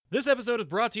This episode is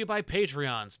brought to you by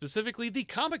Patreon, specifically the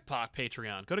Comic Pop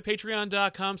Patreon. Go to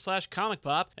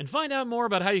patreon.com/comicpop and find out more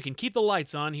about how you can keep the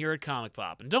lights on here at Comic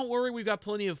Pop. And don't worry, we've got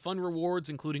plenty of fun rewards,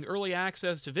 including early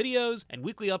access to videos and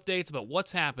weekly updates about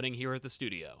what's happening here at the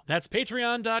studio. That's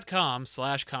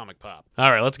patreon.com/comicpop.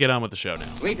 All right, let's get on with the show now.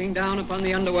 Sweeping down upon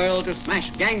the underworld to smash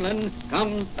gangland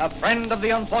comes the friend of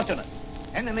the unfortunate,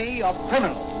 enemy of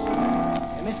criminals.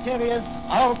 A mysterious,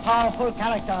 all-powerful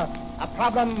character, a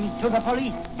problem to the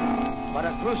police, but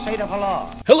a crusader for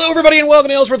law. Hello, everybody, and welcome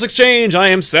to Elseworlds Exchange. I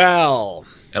am Sal.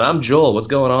 And I'm Joel. What's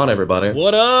going on, everybody?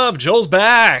 What up? Joel's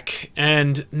back,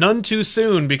 and none too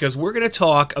soon, because we're going to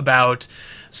talk about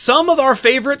some of our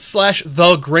favorite /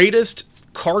 the greatest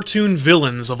cartoon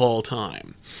villains of all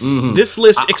time. Mm-hmm. This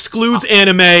list excludes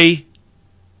anime.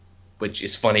 Which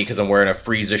is funny because I'm wearing a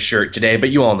Frieza shirt today,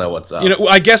 but you all know what's up. You know,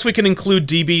 I guess we can include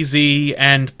DBZ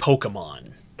and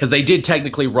Pokemon. Because they did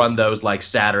technically run those like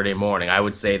Saturday morning. I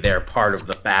would say they're part of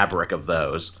the fabric of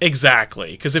those.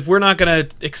 Exactly. Because if we're not going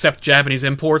to accept Japanese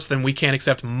imports, then we can't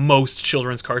accept most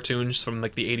children's cartoons from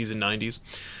like the 80s and 90s.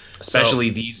 Especially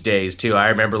these days, too. I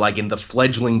remember like in the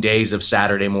fledgling days of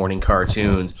Saturday morning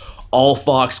cartoons, all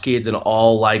Fox Kids and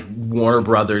all like Warner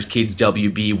Brothers Kids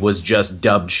WB was just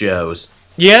dubbed shows.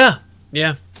 Yeah.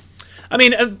 Yeah. I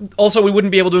mean, also, we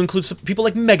wouldn't be able to include some people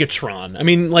like Megatron. I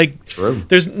mean, like, true.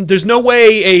 There's no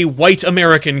way a white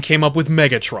American came up with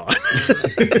Megatron.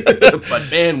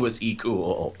 But man, was he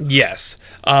cool. Yes.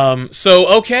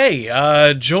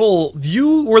 Okay, Joel,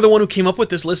 you were the one who came up with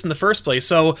this list in the first place,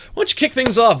 so why don't you kick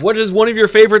things off? What is one of your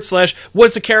favorites /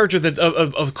 what's a character that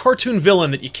a cartoon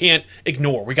villain that you can't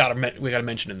ignore? We gotta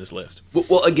mention in this list.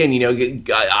 Well, again, you know,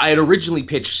 I had originally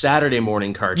pitched Saturday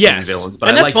morning cartoon villains, but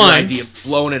and I that's like fine. the idea of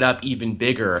blowing it up even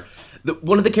bigger.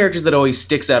 One of the characters that always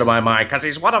sticks out of my mind, because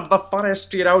he's one of the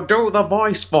funnest, you know, do the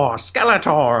voice for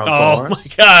Skeletor, of course. Oh my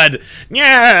god,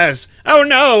 yes! Oh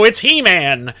no, it's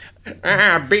He-Man!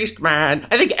 Beastman.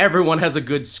 I think everyone has a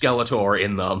good Skeletor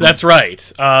in them. That's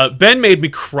right. Ben made me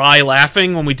cry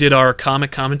laughing when we did our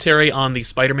comic commentary on the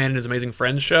Spider-Man and His Amazing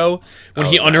Friends show, when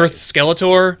he unearthed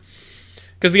Skeletor.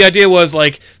 Because the idea was,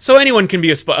 like, so anyone can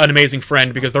be an amazing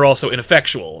friend because they're also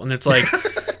ineffectual. And it's like,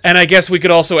 and I guess we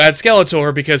could also add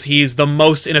Skeletor because he's the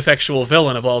most ineffectual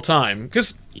villain of all time.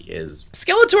 Because he is.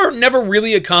 Skeletor never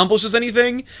really accomplishes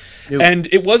anything. Nope. And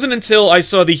it wasn't until I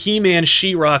saw the He-Man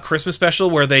She-Ra Christmas special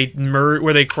where they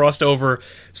crossed over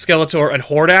Skeletor and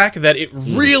Hordak that it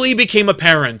really became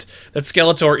apparent that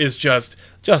Skeletor is just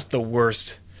the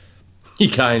worst. He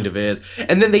kind of is.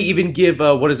 And then they even give,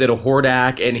 a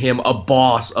Hordak and him a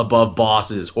boss above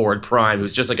bosses, Horde Prime,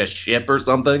 who's just like a ship or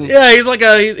something. Yeah, he's like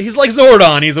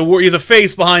Zordon. He's a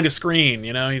face behind a screen,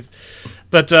 you know.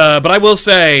 But I will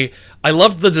say, I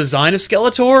loved the design of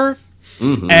Skeletor.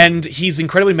 Mm-hmm. And he's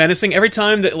incredibly menacing every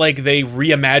time that like they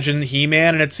reimagine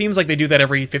He-Man, and it seems like they do that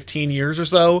every 15 years or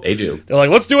so. They do. They're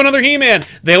like, let's do another He-Man.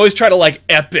 They always try to like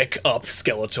epic up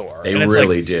Skeletor. They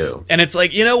really do. And it's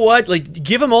like, you know what? Like,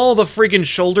 give him all the friggin'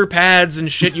 shoulder pads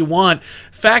and shit you want.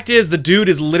 Fact is, the dude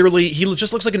is literally, he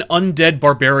just looks like an undead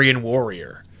barbarian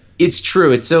warrior. It's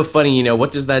true. It's so funny, you know,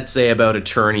 what does that say about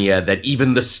Eternia, that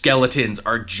even the skeletons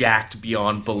are jacked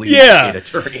beyond belief in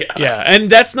Eternia? Yeah,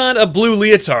 and that's not a blue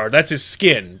leotard. That's his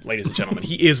skin, ladies and gentlemen.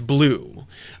 He is blue.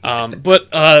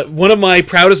 But one of my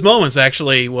proudest moments,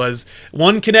 actually, was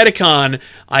one Kineticon.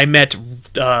 I met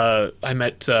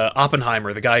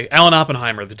Oppenheimer, the guy, Alan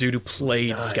Oppenheimer, the dude who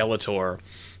played Skeletor.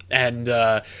 And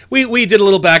we did a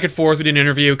little back and forth. We did an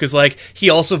interview because, like, he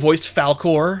also voiced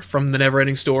Falkor from The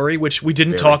Neverending Story, which we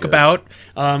didn't talk about,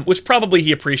 which probably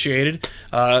he appreciated.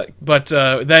 But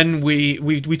then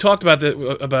we talked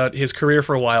about his career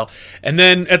for a while, and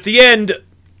then at the end,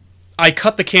 I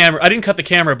cut the camera. I didn't cut the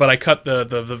camera, but I cut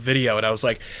the video, and I was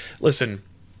like, "Listen,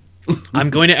 I'm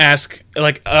going to ask,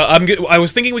 like, I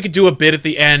was thinking we could do a bit at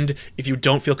the end if you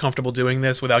don't feel comfortable doing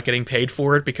this without getting paid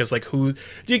for it, because, like,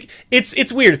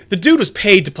 it's weird. The dude was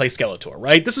paid to play Skeletor,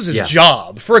 right? This was his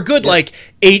job. For a good,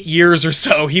 8 years or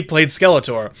so, he played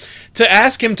Skeletor. To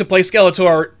ask him to play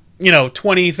Skeletor,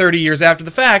 20, 30 years after the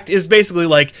fact is basically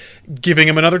like giving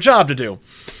him another job to do.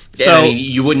 Yeah, so, I mean,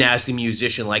 you wouldn't ask a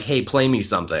musician, like, hey, play me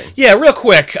something. Yeah, real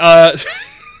quick,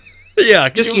 yeah,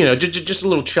 just just a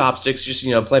little chopsticks. Just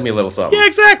play me a little something. Yeah,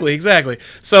 exactly.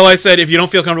 So I said, if you don't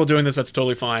feel comfortable doing this, that's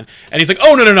totally fine. And he's like,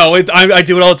 oh no, I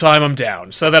do it all the time. I'm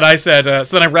down. So then I said,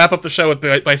 so then I wrap up the show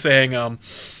by saying,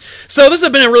 So this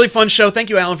has been a really fun show. Thank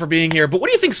you, Alan, for being here. But what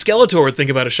do you think Skeletor would think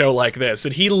about a show like this?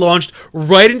 And he launched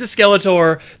right into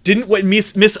Skeletor, didn't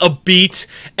miss a beat,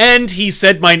 and he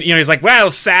said, he's like, well,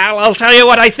 Sal, I'll tell you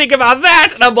what I think about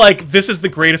that. And I'm like, this is the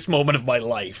greatest moment of my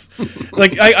life.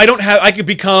 Like, I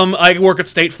could work at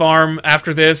State Farm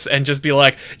after this and just be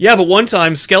like, yeah, but one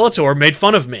time Skeletor made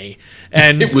fun of me.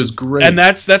 And it was great. And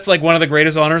that's like one of the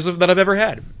greatest honors that I've ever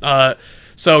had.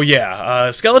 So yeah,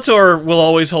 Skeletor will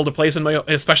always hold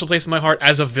a special place in my heart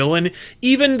as a villain,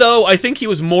 even though I think he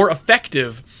was more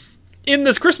effective in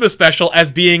this Christmas special as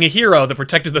being a hero that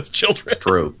protected those children.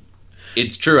 True.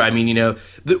 It's true. I mean,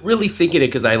 really thinking it,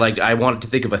 because I wanted to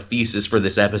think of a thesis for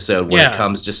this episode when it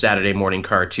comes to Saturday morning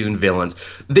cartoon villains.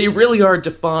 They really are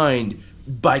defined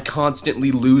by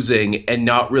constantly losing and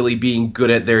not really being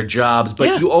good at their jobs,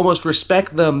 but you almost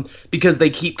respect them because they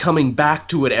keep coming back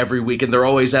to it every week, and they're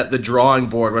always at the drawing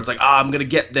board where it's like, I'm gonna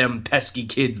get them pesky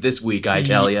kids this week, I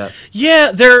tell ya.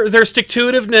 Yeah, their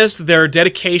stick-to-itiveness, their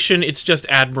dedication, it's just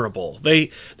admirable.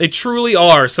 They truly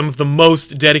are some of the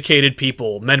most dedicated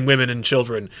people, men, women, and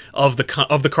children of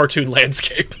the cartoon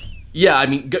landscape. Yeah, I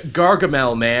mean,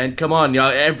 Gargamel, man, come on,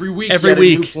 every week, a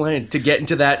new plan to get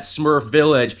into that Smurf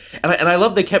village, and I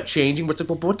love they kept changing. But it's like,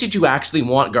 well, what did you actually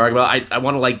want, Gargamel? I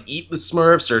want to like eat the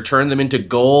Smurfs or turn them into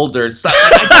gold or something.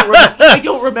 I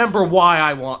don't remember why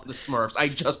I want the Smurfs. I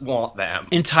just want them.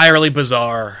 Entirely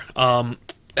bizarre.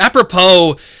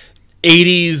 Apropos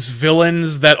 80s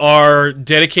villains that are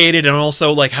dedicated and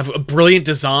also like have a brilliant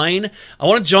design, I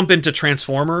want to jump into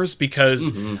Transformers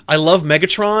because I love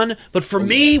Megatron, but for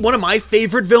me, one of my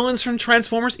favorite villains from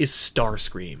Transformers is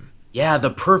Starscream. Yeah, the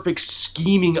perfect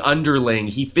scheming underling.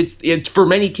 He fits for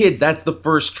many kids. That's the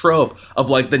first trope of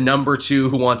like the number 2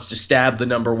 who wants to stab the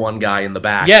number 1 guy in the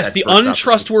back. Yes, the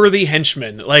untrustworthy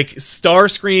henchman. Like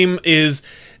Starscream is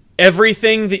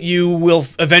everything that you will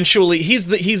eventually. He's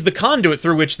the conduit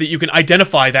through which that you can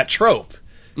identify that trope.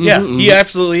 Yeah, he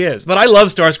absolutely is. But I love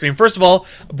Starscream. First of all,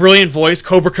 brilliant voice,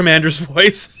 Cobra Commander's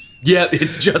voice. Yeah,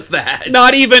 it's just that.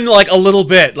 Not even like a little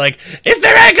bit. Like, is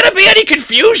there going to be any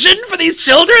confusion for these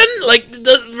children? Like,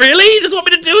 really? You just want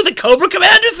me to do the Cobra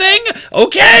Commander thing?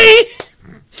 Okay.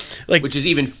 Like, which is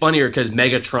even funnier because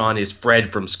Megatron is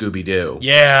Fred from Scooby-Doo.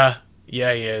 Yeah, he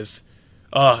is.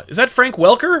 Is that Frank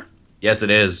Welker? Yes,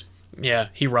 it is. Yeah,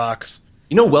 he rocks.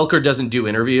 Welker doesn't do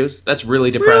interviews? That's really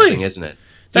depressing, isn't it?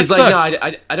 He's like,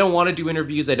 no, I don't want to do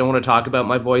interviews. I don't want to talk about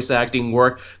my voice acting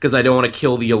work because I don't want to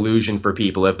kill the illusion for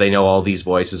people if they know all these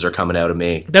voices are coming out of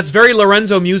me. That's very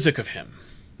Lorenzo Music of him.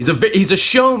 He's a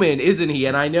showman, isn't he?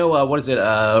 And I know,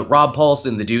 Rob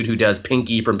Paulson, the dude who does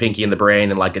Pinky from Pinky and the Brain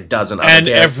and like a dozen other and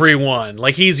characters. Everyone.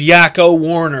 Like, he's Yakko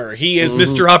Warner. He is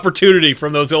Mr. Opportunity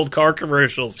from those old car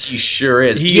commercials. He sure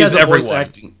is. He is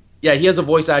everyone. Yeah, he has a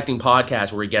voice acting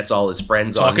podcast where he gets all his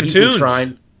friends Talking on.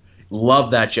 Tunes.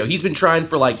 Love that show. He's been trying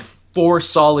for like 4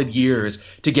 solid years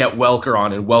to get Welker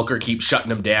on, and Welker keeps shutting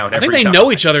him down. I think they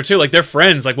know each other too. Like, they're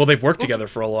friends. Like, well, they've worked together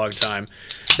for a long time.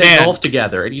 They golf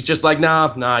together, and he's just like,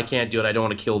 nah, I can't do it. I don't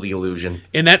want to kill the illusion.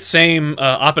 In that same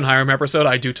Oppenheimer episode,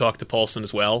 I do talk to Paulson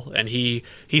as well, and he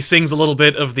sings a little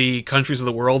bit of the Countries of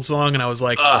the World song, and I was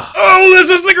like, oh, this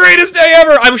is the greatest day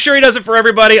ever! I'm sure he does it for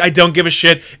everybody. I don't give a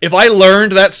shit. If I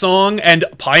learned that song and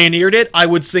pioneered it, I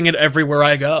would sing it everywhere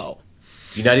I go.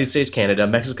 United States, Canada,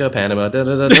 Mexico, Panama.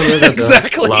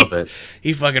 Exactly. Love it.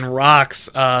 He fucking rocks,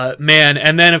 man.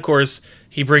 And then, of course,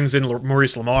 he brings in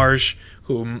Maurice LaMarche,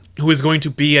 who is going to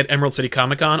be at Emerald City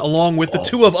Comic Con, along with the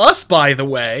two of us, by the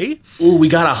way. Ooh, we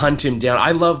gotta hunt him down.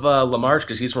 I love LaMarche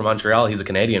because he's from Montreal. He's a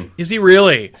Canadian. Is he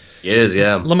really? He is,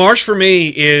 yeah. LaMarche for me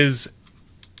is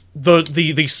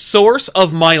the source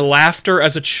of my laughter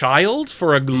as a child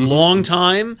for a long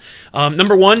time.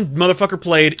 Number one, motherfucker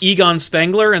played Egon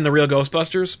Spengler in The Real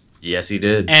Ghostbusters. Yes, he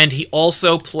did. And he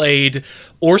also played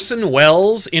Orson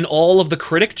Welles in all of the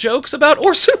critic jokes about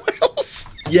Orson Welles.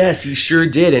 Yes, he sure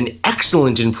did. An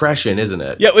excellent impression, isn't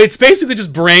it? Yeah, it's basically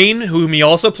just Brain, whom he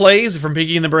also plays from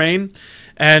Pinky and the Brain.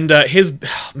 And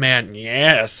man,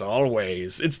 yes,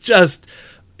 always. It's just...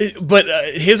 But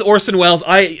his Orson Welles,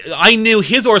 I knew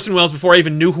his Orson Welles before I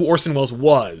even knew who Orson Welles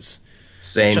was.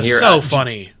 Same just here. So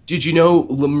funny. Did you know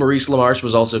Maurice LaMarche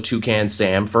was also Toucan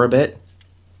Sam for a bit?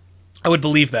 I would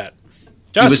believe that.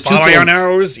 Just follow your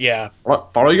nose, yeah.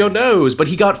 Follow your nose. But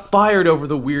he got fired over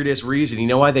the weirdest reason. You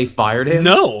know why they fired him?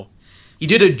 No. He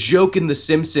did a joke in The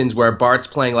Simpsons where Bart's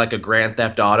playing like a Grand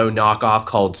Theft Auto knockoff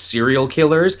called Serial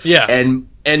Killers. Yeah.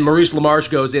 And Maurice LaMarche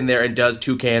goes in there and does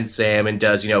Toucan Sam and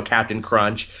does, Captain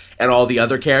Crunch and all the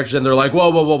other characters. And they're like,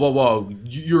 whoa.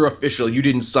 You're official. You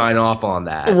didn't sign off on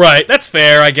that. Right. That's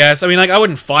fair, I guess. I mean, like, I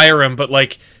wouldn't fire him, but,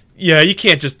 like, Yeah, you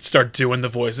can't just start doing the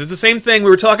voices. It's the same thing we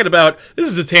were talking about. This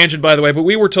is a tangent, by the way, but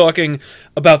we were talking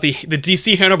about the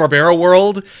DC Hanna-Barbera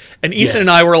world, and Ethan and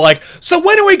I were like, so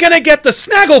when are we going to get the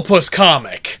Snagglepuss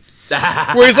comic?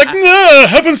 Where he's like, nah,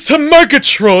 heavens to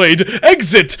Murgatroyd,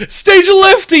 exit, stage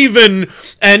left even,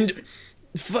 and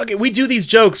fuck it, we do these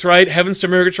jokes, right? Heavens to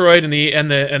Murgatroyd and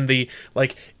the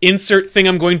like insert thing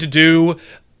I'm going to do.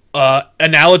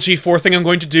 Analogy for thing I'm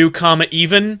going to do, comma,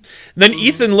 even. Then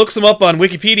Ethan looks them up on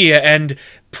Wikipedia, and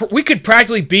we could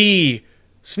practically be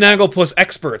Snagglepuss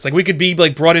experts. Like, we could be,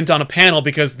 like, brought into on a panel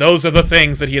because those are the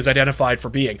things that he has identified for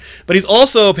being. But he's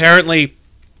also apparently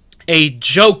a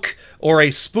joke or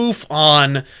a spoof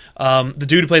on the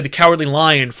dude who played the Cowardly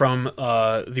Lion from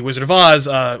The Wizard of Oz.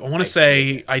 I want to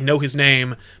say I know his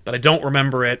name, but I don't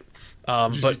remember it.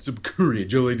 But some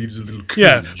courage. All I need is a little courage.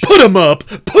 Yeah, put him up.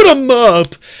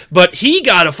 But he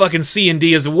got a fucking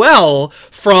C&D as well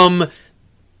from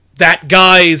that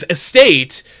guy's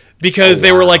estate because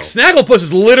they were like, Snagglepuss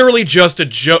is literally just a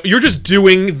joke. You're just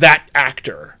doing that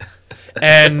actor.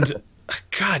 And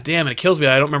god damn it kills me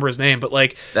that I don't remember his name, but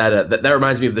like that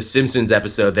reminds me of the Simpsons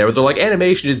episode there where they're like,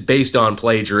 animation is based on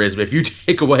plagiarism. If you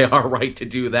take away our right to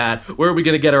do that, where are we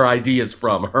going to get our ideas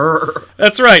from? Her.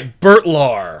 That's right, Bert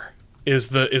Lahr is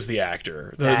the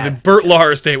actor. The Bert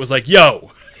Lahr estate was like,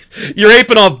 yo, you're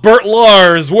aping off Bert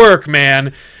Lahr's work,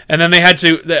 man. And then they had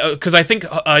to, because I think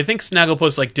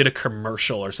Snagglepuss like did a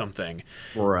commercial or something,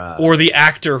 or the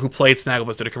actor who played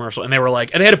Snagglepuss did a commercial, and they were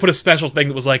like, and they had to put a special thing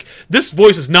that was like, this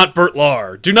voice is not Bert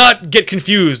Lahr. Do not get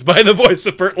confused by the voice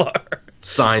of Bert Lahr.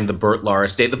 Signed the Bert Lahr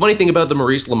estate. The funny thing about the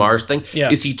Maurice LaMarche thing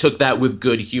is he took that with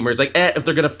good humor. It's like, if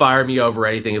they're gonna fire me over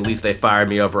anything, at least they fire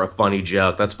me over a funny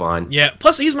joke. That's fine. Yeah.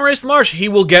 Plus, he's Maurice LaMarche. He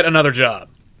will get another job.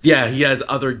 Yeah, he has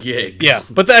other gigs. Yeah,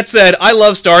 but that said, I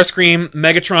love Starscream.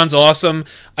 Megatron's awesome.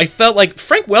 I felt like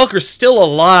Frank Welker's still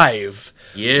alive.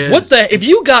 Yes. What the? If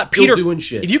you got Peter, doing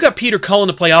shit. If you got Peter Cullen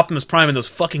to play Optimus Prime in those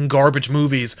fucking garbage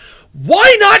movies,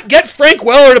 why not get Frank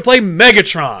Welker to play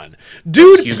Megatron?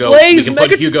 Dude plays Megatron.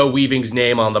 Put Hugo Weaving's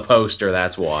name on the poster.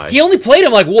 That's why. He only played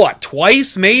him like what,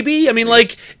 twice, maybe? I mean,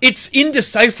 like it's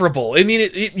indecipherable. I mean,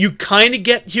 you kind of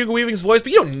get Hugo Weaving's voice,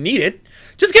 but you don't need it.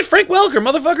 Just get Frank Welker.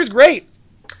 Motherfucker's great.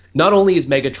 Not only is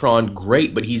Megatron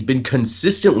great, but he's been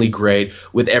consistently great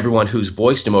with everyone who's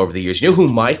voiced him over the years. You know who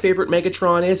my favorite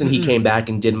Megatron is? And he came back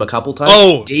and did him a couple times?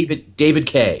 Oh. David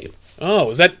Kaye. Oh,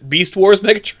 is that Beast Wars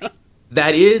Megatron?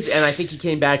 That is, and I think he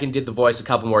came back and did the voice a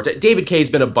couple more times. David Kaye's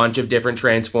been a bunch of different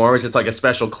Transformers. It's like a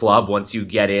special club. Once you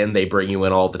get in, they bring you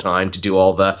in all the time to do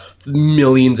all the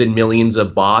millions and millions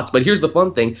of bots. But here's the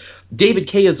fun thing. David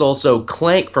Kaye is also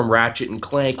Clank from Ratchet and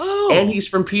Clank, and he's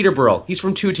from Peterborough. He's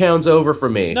from 2 towns over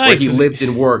from me, where he lived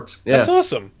and worked. Yeah. That's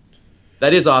awesome.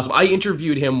 That is awesome. I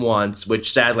interviewed him once,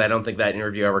 which sadly I don't think that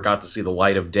interview ever got to see the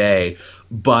light of day.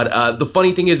 But the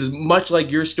funny thing is much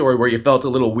like your story where you felt a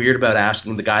little weird about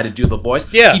asking the guy to do the voice,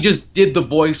 he just did the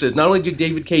voices. Not only did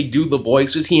David Kaye do the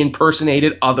voices, he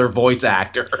impersonated other voice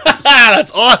actors.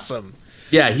 That's awesome.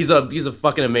 Yeah, he's a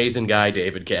fucking amazing guy,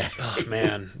 David Kaye. Oh,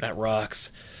 man, that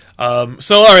rocks.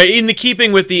 So, all right, in the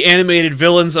keeping with the animated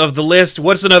villains of the list,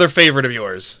 what's another favorite of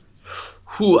yours?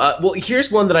 Well, here's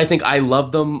one that I think I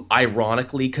love them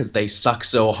ironically because they suck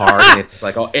so hard. And it's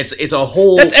like, it's a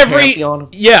whole. That's every. pantheon.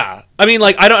 Yeah, I mean,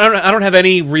 like I don't have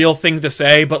any real things to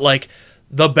say, but like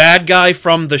the bad guy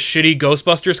from the shitty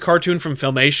Ghostbusters cartoon from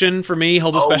Filmation for me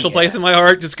holds a special place in my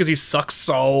heart just because he sucks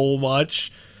so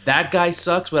much. That guy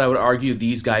sucks, but I would argue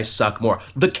these guys suck more.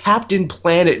 The Captain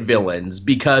Planet villains,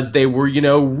 because they were,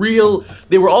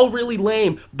 they were all really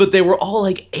lame, but they were all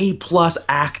like A+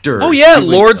 actors. Oh yeah,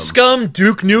 Lord Scum,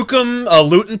 Duke Nukem,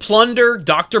 Loot and Plunder,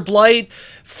 Dr. Blight,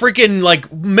 freaking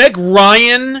like Meg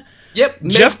Ryan. Yep,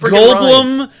 Jeff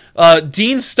Goldblum,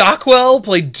 Dean Stockwell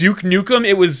played Duke Nukem.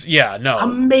 It was,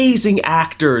 amazing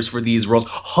actors for these roles.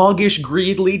 Hoggish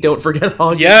Greedley, don't forget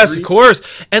Hoggish Yes, of course.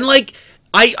 And like,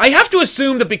 I have to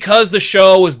assume that because the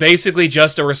show was basically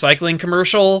just a recycling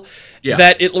commercial,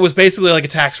 that it was basically like a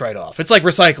tax write-off. It's like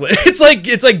recycling.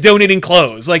 It's like donating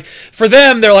clothes. Like for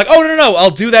them, they're like, oh no,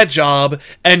 I'll do that job,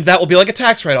 and that will be like a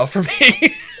tax write-off for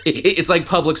me. It's like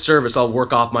public service. I'll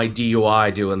work off my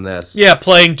DUI doing this. Yeah,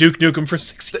 playing Duke Nukem for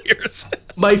 6 years.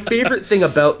 My favorite thing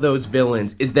about those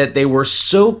villains is that they were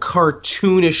so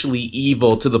cartoonishly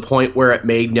evil to the point where it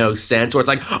made no sense. Where it's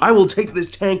like, I will take this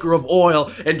tanker of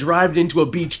oil and drive it into a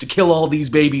beach to kill all these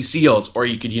baby seals. Or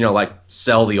you could,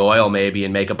 sell the oil maybe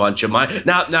and make a bunch of money.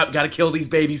 No, gotta kill these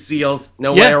baby seals.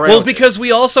 No way around. Well, because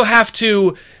we also have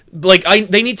to,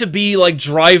 they need to be, like,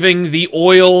 driving the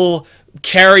oil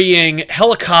carrying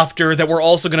helicopter that we're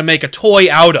also going to make a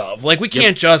toy out of. Like, we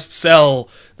can't just sell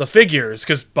the figures,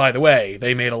 because, by the way,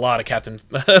 they made a lot of Captain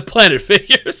Planet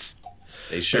figures.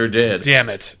 They sure did. Damn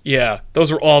it. Yeah,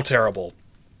 those were all terrible.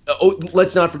 Oh,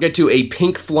 let's not forget, too, a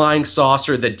pink flying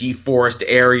saucer that deforested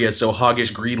areas so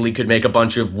Hoggish Greedley could make a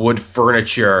bunch of wood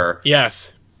furniture.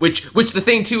 Yes. Which the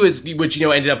thing, too, is,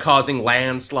 ended up causing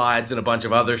landslides and a bunch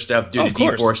of other stuff due to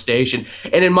deforestation.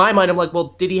 And in my mind, I'm like,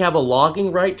 well, did he have a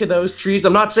logging right to those trees?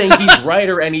 I'm not saying he's right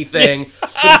or anything,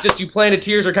 but it's just you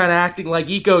Planeteers are kind of acting like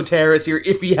eco-terrorists here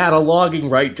if he had a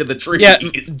logging right to the trees. Yeah,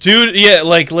 dude,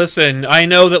 like, listen, I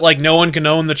know that, like, no one can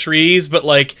own the trees, but,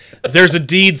 like, there's a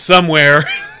deed somewhere.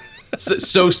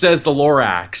 So says the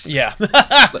Lorax. Yeah.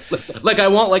 Like, I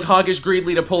want, like, Hoggish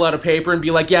Greedley to pull out a paper and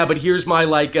be like, yeah, but here's my,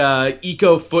 like,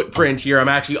 eco footprint here. I'm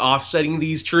actually offsetting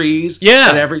these trees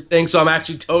and everything, so I'm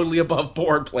actually totally above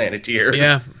board, Planeteers.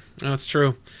 Yeah, that's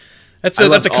true. That's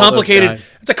a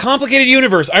complicated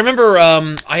universe. I remember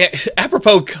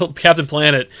apropos Captain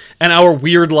Planet and our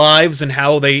weird lives and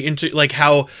how they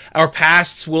how our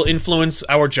pasts will influence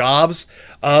our jobs.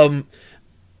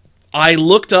 I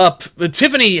looked up.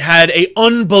 Tiffany had a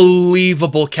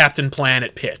unbelievable Captain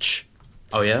Planet pitch.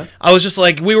 Oh yeah? I was just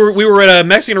like, we were at a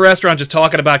Mexican restaurant just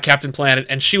talking about Captain Planet,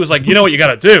 and she was like, you know what you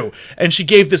gotta do? And she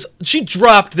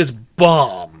dropped this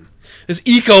bomb, this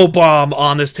eco bomb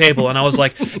on this table, and I was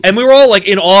like, and we were all like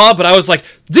in awe, but I was like,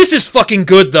 this is fucking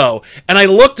good though. And I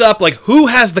looked up like who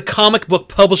has the comic book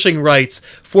publishing rights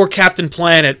for Captain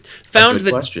Planet, found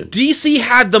that DC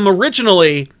had them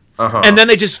originally. And then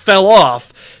they just fell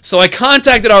off. So I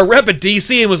contacted our rep at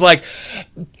DC and was like,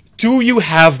 do you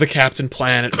have the Captain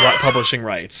Planet publishing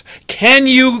rights? Can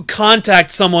you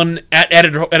contact someone at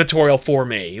editorial for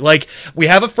me? Like, we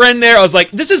have a friend there. I was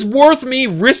like, this is worth me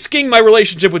risking my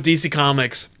relationship with DC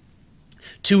Comics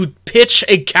to pitch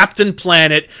a Captain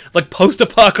Planet, like,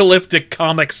 post-apocalyptic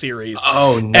comic series.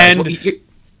 Oh, no.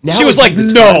 And she was like,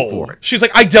 no. She's like,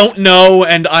 I don't know,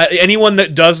 and anyone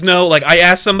that does know, like, I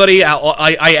asked somebody,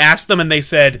 I asked them, and they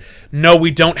said, no, we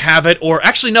don't have it, or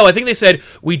actually, no, I think they said,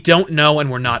 we don't know,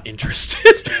 and we're not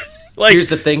interested. Like, here's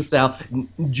the thing, Sal.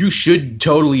 You should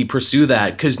totally pursue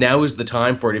that, because now is the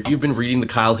time for it. If you've been reading the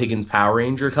Kyle Higgins Power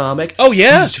Ranger comic, oh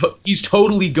yeah, he's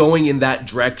totally going in that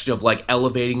direction of, like,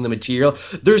 elevating the material.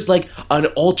 There's, like, an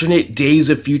alternate Days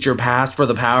of Future Past for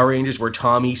the Power Rangers where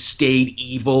Tommy stayed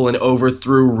evil and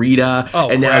overthrew Rita,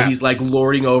 and now he's, like,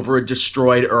 lording over a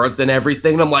destroyed Earth and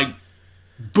everything. And I'm like,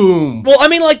 boom. Well, I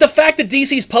mean, like, the fact that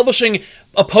DC's publishing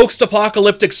a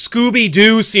post-apocalyptic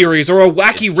Scooby-Doo series or a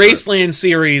Wacky Raceland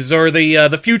series or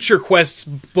the Future Quests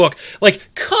book,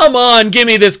 like, come on, give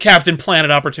me this Captain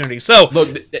Planet opportunity. So, look,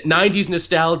 90s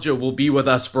nostalgia will be with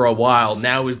us for a while.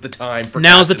 Now is the time for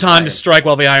Now's the time to strike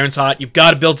while the iron's hot. You've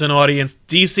got a built-in audience.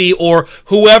 DC or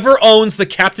whoever owns the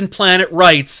Captain Planet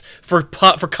rights for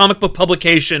comic book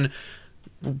publication,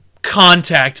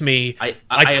 contact me. I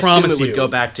promise assume it would go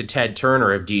back to Ted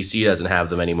Turner if DC doesn't have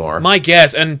them anymore. My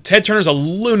guess. And Ted Turner's a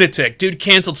lunatic. Dude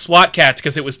canceled SWAT Cats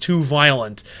because it was too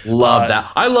violent. Love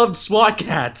that. I loved SWAT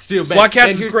Cats too. SWAT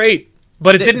Cats is great,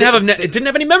 but it didn't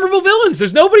have any memorable villains.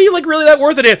 There's nobody like really that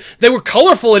worth it. They were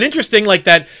colorful and interesting, like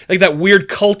that weird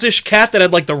cultish cat that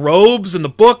had like the robes in the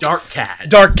book. Dark Cat.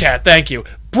 Dark Cat. Thank you.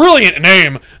 Brilliant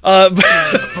name.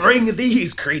 Bring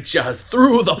these creatures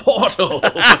through the portal.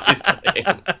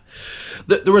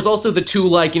 There was also the two,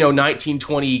 like,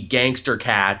 1920 gangster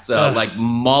cats, like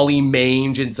Molly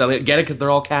Mange and something. Get it? Because they're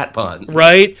all cat puns.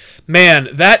 Right? Man,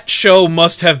 that show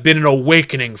must have been an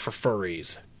awakening for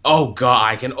furries. Oh, God,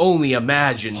 I can only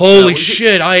imagine. Holy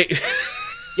shit, You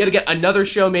gotta get another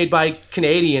show made by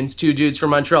Canadians, two dudes from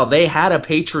Montreal. They had a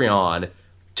Patreon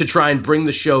to try and bring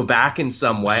the show back in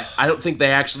some way. I don't think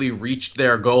they actually reached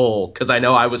their goal, because I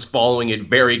know I was following it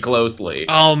very closely.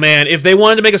 Oh, man. If they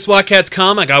wanted to make a SWAT Cats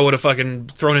comic, I would have fucking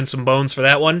thrown in some bones for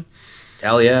that one.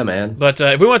 Hell yeah, man. But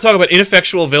if we want to talk about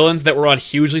ineffectual villains that were on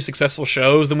hugely successful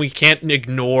shows, then we can't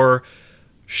ignore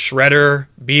Shredder,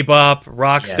 Bebop,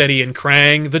 Rocksteady, and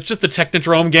Krang. Just the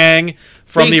Technodrome gang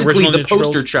from basically the original the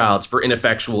poster childs for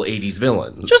ineffectual 80s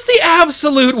villains. Just the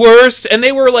absolute worst. And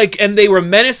they were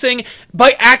menacing.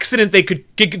 By accident, they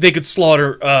could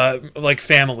slaughter like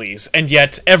families, and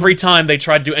yet every time they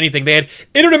tried to do anything, they had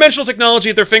interdimensional technology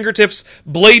at their fingertips,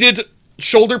 bladed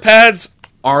shoulder pads,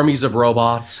 armies of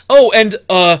robots. Oh, and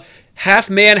half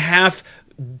man, half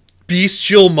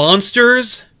bestial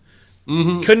monsters.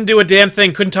 Mm-hmm. Couldn't do a damn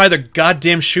thing. Couldn't tie their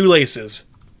goddamn shoelaces.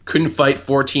 Couldn't fight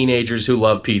 4 teenagers who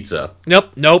love pizza.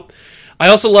 Nope. I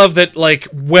also love that, like,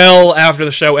 well after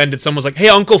the show ended, someone was like, hey,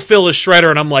 Uncle Phil is Shredder,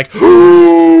 and I'm like,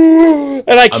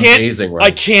 And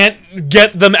I can't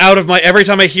get them out of my... Every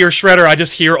time I hear Shredder, I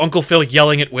just hear Uncle Phil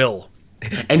yelling at Will.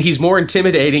 And he's more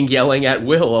intimidating yelling at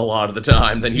Will a lot of the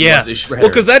time than he was as Shredder. Well,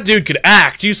 because that dude could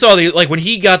act. You saw when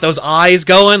he got those eyes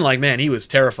going, man, he was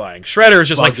terrifying. Shredder is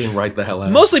just bugging right the hell out.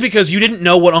 Mostly because you didn't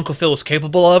know what Uncle Phil was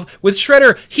capable of. With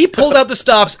Shredder, he pulled out the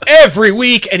stops every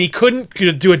week, and he couldn't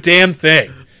do a damn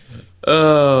thing.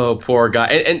 Oh, poor guy.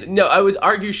 And no, I would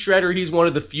argue Shredder, he's one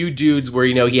of the few dudes where,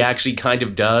 he actually kind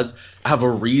of does have a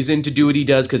reason to do what he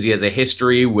does because he has a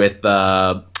history with,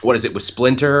 with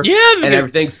Splinter and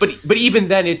everything. But even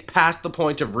then, it's past the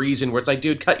point of reason where it's like,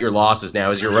 dude, cut your losses now.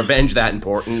 Is your revenge that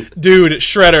important? Dude,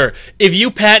 Shredder, if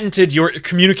you patented your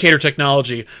communicator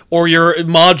technology or your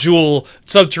module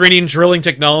subterranean drilling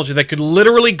technology that could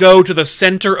literally go to the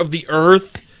center of the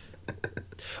Earth...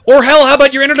 Or hell, how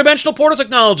about your interdimensional portal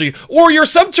technology? Or your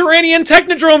subterranean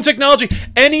technodrome technology?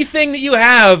 Anything that you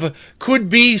have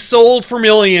could be sold for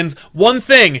millions. One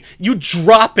thing, you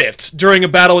drop it during a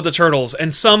battle with the Turtles,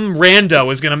 and some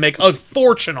rando is going to make a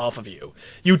fortune off of you.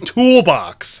 You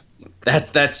toolbox.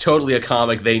 That's totally a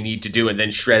comic they need to do, and then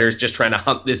Shredder's just trying to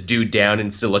hunt this dude down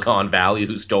in Silicon Valley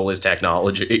who stole his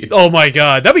technology. Oh my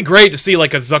god, that'd be great to see a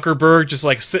Zuckerberg just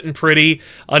sitting pretty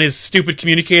on his stupid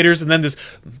communicators, and then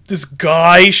this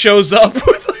guy shows up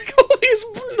with all these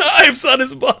knives on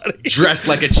his body, dressed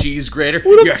like a cheese grater.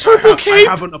 With a purple cape. I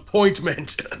have an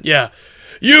appointment. Yeah,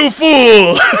 you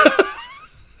fool.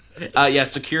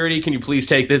 Security, can you please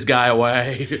take this guy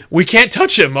away? We can't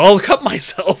touch him. I'll cut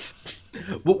myself.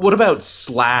 What about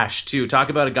Slash, too? Talk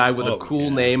about a guy with a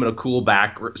cool name and a cool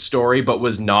backstory, but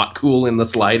was not cool in the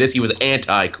slightest. He was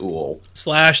anti-cool.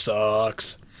 Slash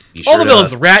sucks. All the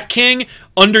villains. Rat King,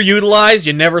 underutilized.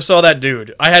 You never saw that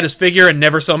dude. I had his figure and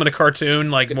never saw him in a cartoon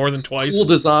more than twice. Cool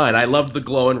design. I loved the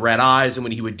glowing red eyes and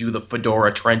when he would do the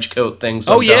fedora trench coat thing Oh,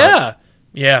 sometimes. yeah.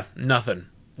 Yeah, nothing.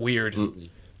 Weird.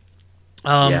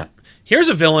 Here's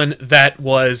a villain that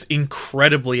was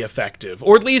incredibly effective,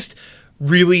 or at least...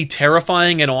 really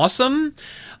terrifying and awesome.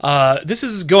 This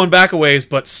is going back a ways,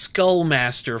 but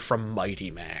Skullmaster from Mighty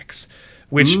Max.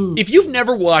 Which, if you've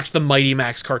never watched the Mighty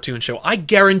Max cartoon show, I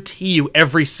guarantee you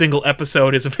every single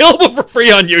episode is available for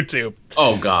free on YouTube.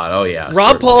 Oh, God. Oh, yeah.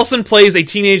 Rob Paulsen plays a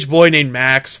teenage boy named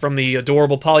Max from the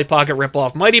adorable Polly Pocket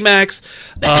ripoff Mighty Max.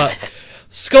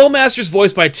 Skullmaster's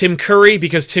voiced by Tim Curry,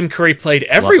 because Tim Curry played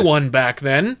everyone back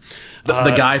then.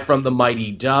 The guy from the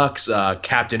Mighty Ducks,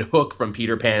 Captain Hook from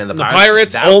Peter Pan and the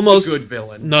Pirates. That almost was a good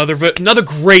villain. Another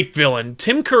great villain.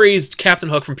 Tim Curry's Captain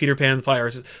Hook from Peter Pan and the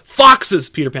Pirates. Fox's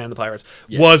Peter Pan and the Pirates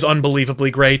was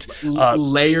unbelievably great.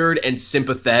 Layered and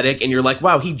sympathetic, and you're like,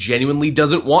 wow, he genuinely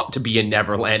doesn't want to be in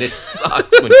Neverland. It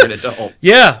sucks when you're an adult.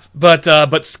 Yeah, but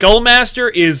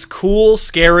Skullmaster is cool,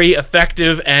 scary,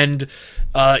 effective, and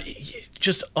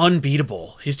just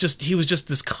unbeatable. He was just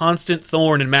this constant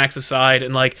thorn in Max's side,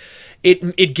 and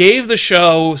it gave the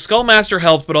show, Skullmaster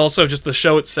helped, but also just the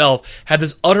show itself had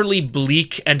this utterly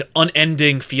bleak and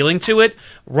unending feeling to it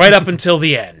right up until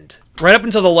the end. Right up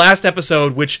until the last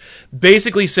episode, which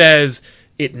basically says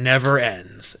it never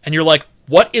ends. And you're like,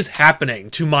 what is happening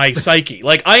to my psyche?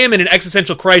 I am in an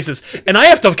existential crisis, and I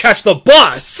have to catch the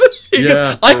bus.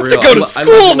 I have to go to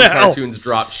school now. Cartoons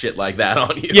drop shit like that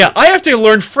on you. Yeah, I have to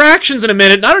learn fractions in a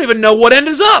minute, and I don't even know what end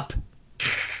is up.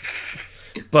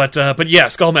 But yeah,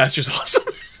 Skullmaster's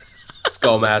awesome.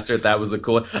 Skullmaster, that was a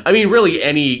cool... I mean, really,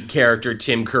 any character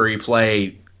Tim Curry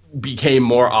played became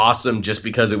more awesome just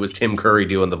because it was Tim Curry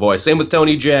doing the voice. Same with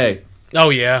Tony Jay. Oh,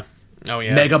 yeah.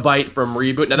 Megabyte from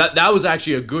Reboot. Now, that was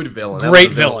actually a good villain.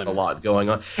 Great villain. A lot going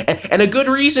on. And a good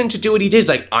reason to do what he did. Is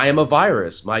I am a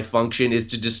virus. My function is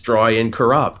to destroy and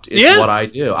corrupt. It's what I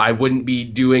do. I wouldn't be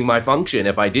doing my function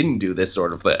if I didn't do this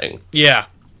sort of thing. Yeah.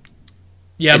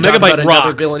 Yeah, and Megabyte rocks.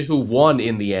 Another villain who won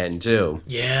in the end, too.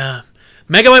 Yeah.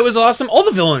 Megabyte was awesome. All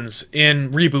the villains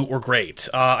in Reboot were great.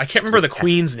 I can't remember the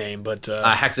queen's name, but...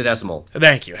 Hexadecimal.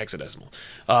 Thank you, Hexadecimal.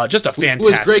 Just a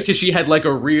fantastic... It was great because she had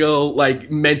a real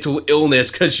mental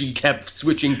illness because she kept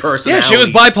switching personalities. Yeah, she was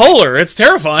bipolar. It's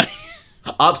terrifying.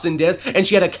 Ups and downs. And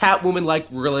she had a Catwoman-like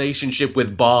relationship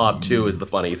with Bob, too, is the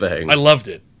funny thing. I loved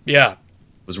it. Yeah.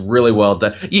 It was really well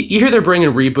done. You hear they're bringing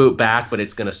Reboot back, but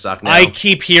it's going to suck now. I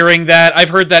keep hearing that. I've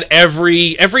heard that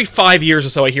every 5 years or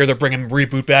so I hear they're bringing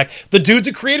Reboot back. The dudes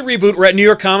who created Reboot were at New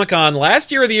York Comic Con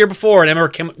last year or the year before, and I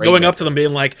remember going up to them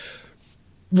being like,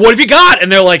 what have you got?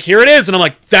 And they're like, here it is. And I'm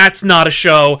like, that's not a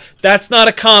show. That's not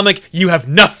a comic. You have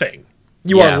nothing.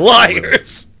 You are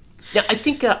liars. Yeah, I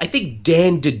think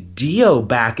Dan DiDio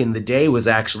back in the day was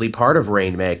actually part of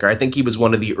Rainmaker. I think he was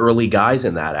one of the early guys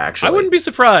in that, actually. I wouldn't be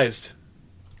surprised.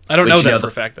 I don't know that for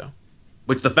a fact, though.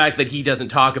 Which the fact that he doesn't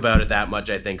talk about it that much,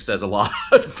 I think, says a lot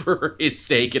for his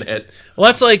stake in it. Well,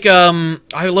 that's like,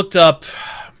 I looked up,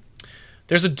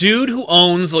 there's a dude who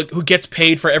owns, like, who gets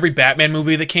paid for every Batman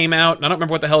movie that came out, and I don't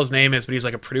remember what the hell his name is, but he's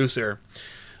like a producer.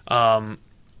 But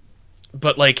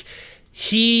like,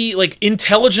 he, like,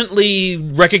 intelligently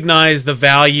recognized the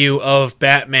value of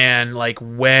Batman, like,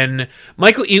 when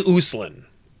Michael E. Uslan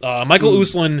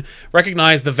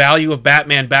recognized the value of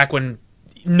Batman back when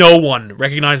no one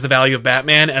recognized the value of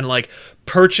Batman, and like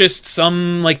purchased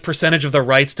some like percentage of the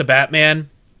rights to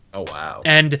Batman. Oh wow.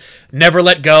 And never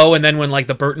let go. And then when like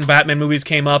the Burton Batman movies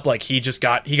came up, like he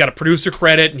got a producer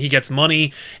credit, and he gets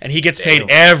money, and he gets paid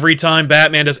every time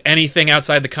Batman does anything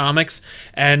outside the comics.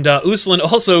 And Uslan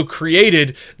also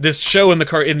created this show in the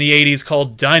 80s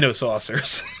called Dino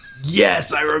Saucers.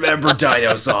 Yes, I remember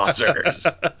Dino Saucers.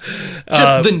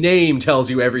 Just the name tells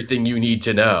you everything you need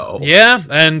to know. Yeah,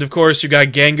 and of course you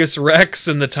got Genghis Rex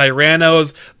and the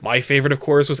Tyrannos. My favorite, of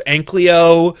course, was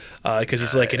Ankylo, because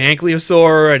he's like an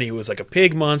ankylosaur, and he was like a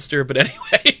pig monster. But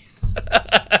anyway...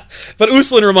 But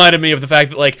Uslan reminded me of the fact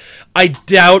that, like, I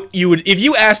doubt you would, if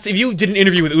you did an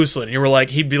interview with Uslan, and you were like,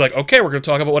 he'd be like, okay, we're going to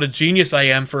talk about what a genius I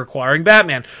am for acquiring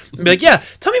Batman. I'd be like, yeah,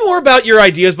 tell me more about your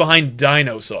ideas behind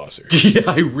Dino Saucers. Yeah,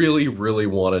 I really, really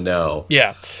want to know.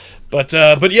 Yeah, but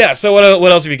yeah, so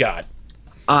what else have you got?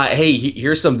 Hey,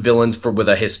 here's some villains with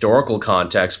a historical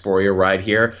context for you right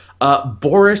here.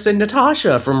 Boris and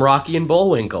Natasha from Rocky and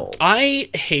Bullwinkle. I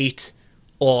hate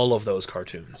all of those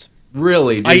cartoons.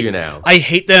 Really? Do you now? I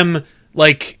hate them,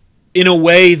 like, in a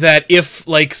way that if,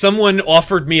 like, someone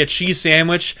offered me a cheese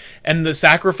sandwich and the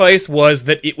sacrifice was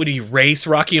that it would erase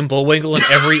Rocky and Bullwinkle and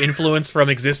every influence from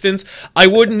existence, I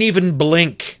wouldn't even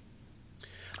blink.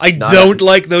 I don't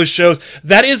like those shows.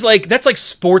 That's like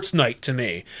Sports Night to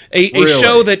me. A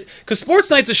show that, because Sports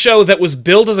Night's a show that was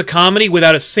billed as a comedy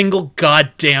without a single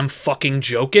goddamn fucking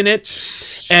joke in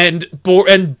it. And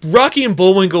Rocky and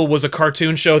Bullwinkle was a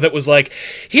cartoon show that was like,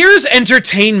 here's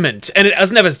entertainment, and it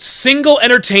doesn't have a single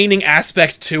entertaining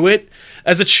aspect to it.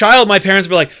 As a child, my parents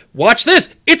would be like, watch this.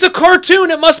 It's a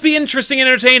cartoon. It must be interesting and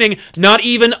entertaining. Not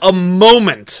even a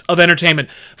moment of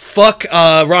entertainment. Fuck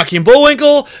Rocky and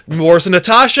Bullwinkle, Boris and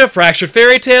Natasha, Fractured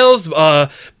Fairy Tales,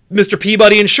 Mr.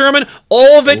 Peabody and Sherman.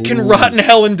 All of it can rot in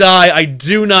hell and die. I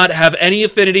do not have any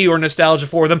affinity or nostalgia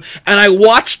for them. And I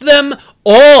watched them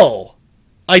all.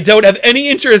 I don't have any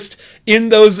interest in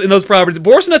those properties.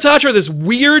 Boris and Natasha are this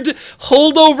weird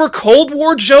holdover Cold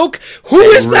War joke. Who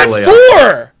is that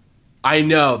for? I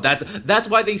know. That's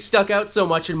why they stuck out so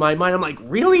much in my mind. I'm like,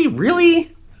 really?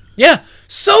 Really? Yeah,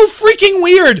 so freaking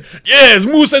weird. Yes,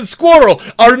 Moose and Squirrel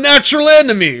are natural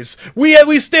enemies.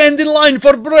 We stand in line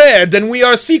for bread, and we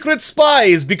are secret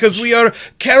spies because we are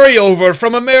carryover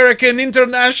from American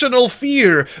international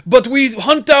fear. But we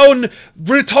hunt down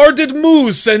retarded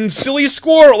moose and silly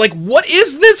squirrel. Like, what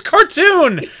is this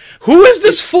cartoon? Who is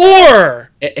this for?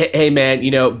 Hey man,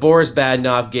 Boris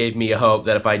Badenov gave me a hope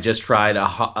that if I just tried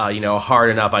hard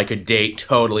enough, I could date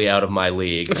totally out of my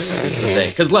league.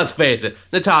 Because let's face it,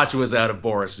 Natasha was out of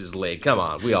Boris's league. Come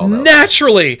on, we all know.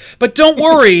 Naturally, but don't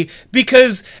worry,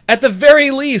 because at the very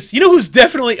least, you know who's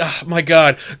definitely, oh my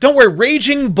god, don't worry,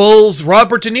 Raging Bull's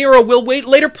Robert De Niro will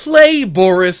later play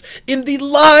Boris in the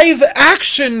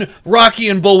live-action Rocky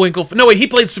and Bullwinkle. No, wait, he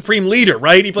played Supreme Leader,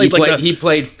 right? He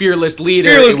played Fearless Leader.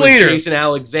 Fearless Leader. Jason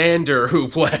Alexander who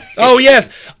played. Oh yes,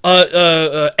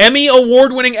 Emmy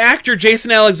award-winning actor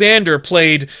Jason Alexander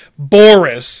played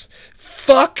Boris.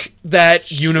 Fuck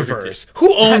that universe.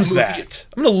 Who owns that?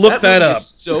 I'm gonna look that up. Is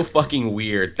so fucking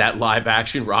weird. That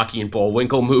live-action Rocky and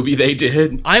Bullwinkle movie they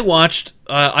did. I watched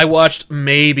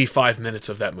maybe 5 minutes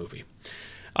of that movie.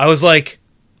 I was like,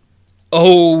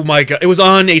 oh my god! It was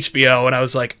on HBO, and I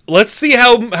was like, let's see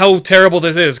how terrible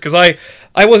this is, because I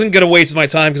wasn't gonna waste my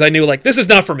time because I knew like this is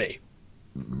not for me.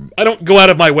 I don't go out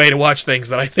of my way to watch things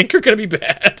that I think are going to be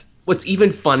bad. What's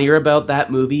even funnier about that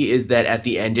movie is that at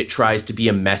the end it tries to be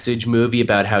a message movie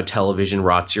about how television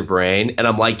rots your brain. And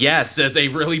I'm like, yes, as a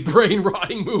really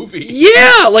brain-rotting movie.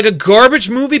 Yeah, like a garbage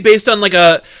movie based on like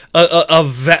a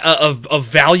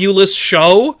valueless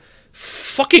show.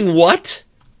 Fucking what?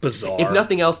 Bizarre. If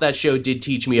nothing else, that show did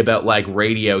teach me about like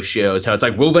radio shows. How it's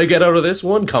like, will they get out of this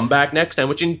one? Come back next time.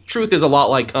 Which in truth is a lot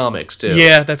like comics too.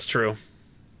 Yeah, that's true.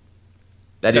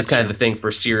 That's kind of the thing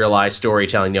for serialized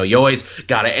storytelling. You always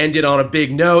got to end it on a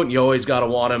big note, and you always got to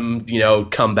want him,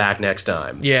 come back next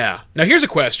time. Yeah. Now, here's a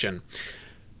question.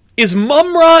 Is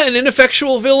Mum-Ra an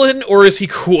ineffectual villain, or is he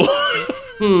cool?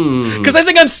 Because I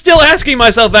think I'm still asking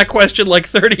myself that question like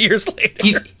 30 years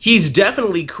later. He's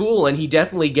definitely cool, and he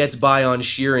definitely gets by on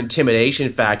sheer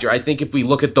intimidation factor. I think if we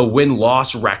look at the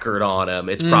win-loss record on him,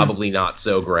 it's probably not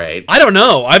so great. I don't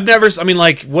know. I've never. I mean,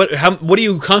 like, what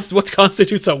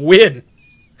constitutes a win?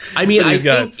 I mean, I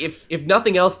think if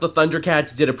nothing else, the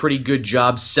Thundercats did a pretty good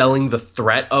job selling the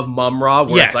threat of Mumm-Ra,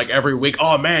 where it's like every week,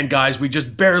 oh man, guys, we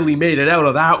just barely made it out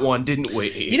of that one, didn't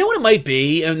we? You know what it might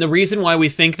be? And the reason why we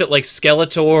think that, like,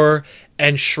 Skeletor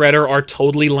and Shredder are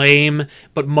totally lame,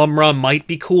 but Mumm-Ra might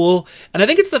be cool. And I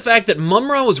think it's the fact that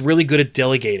Mumm-Ra was really good at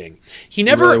delegating. He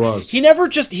never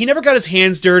got his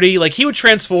hands dirty. Like, he would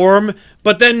transform,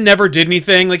 but then never did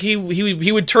anything. Like,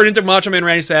 he would turn into Macho Man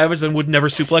Randy Savage, but would never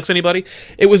suplex anybody.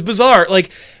 It was bizarre.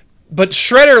 Like, but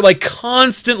Shredder, like,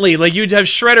 constantly, like, you'd have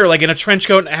Shredder, like, in a trench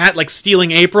coat and a hat, like, stealing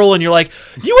April, and you're like,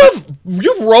 you have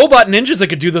robot ninjas that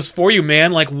could do this for you,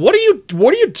 man. Like, what are you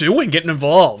doing getting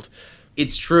involved?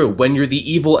 It's true. When you're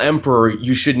the evil emperor,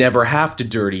 you should never have to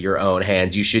dirty your own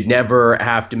hands. You should never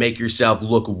have to make yourself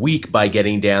look weak by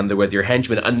getting down there with your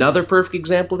henchmen. Another perfect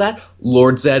example of that,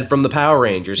 Lord Zed from the Power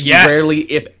Rangers. He rarely,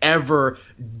 if ever,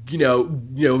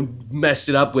 messed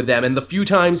it up with them. And the few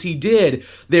times he did,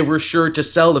 they were sure to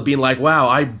sell to being like, wow,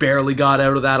 I barely got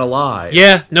out of that alive.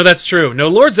 Yeah, no, that's true. No,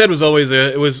 Lord Zed was always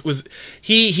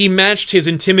he matched his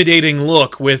intimidating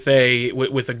look with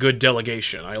a good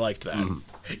delegation. I liked that. Mm-hmm.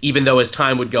 Even though as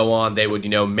time would go on, they would,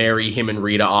 marry him and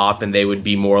Rita off, and they would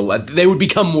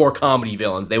become more comedy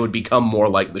villains. They would become more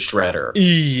like the Shredder.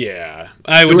 Yeah,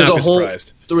 I would not be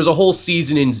surprised. There was a whole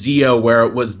season in Zeo where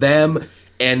it was them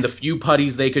and the few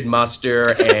putties they could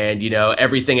muster and,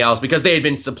 everything else, because they had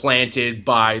been supplanted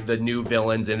by the new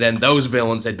villains, and then those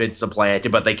villains had been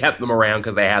supplanted, but they kept them around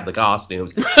because they had the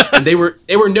costumes. And they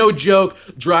were no joke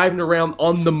driving around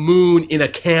on the moon in a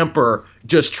camper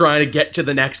just trying to get to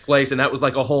the next place, and that was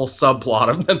like a whole subplot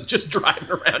of them just driving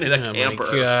around in a camper.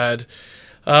 Oh my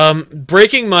god.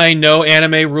 Breaking my no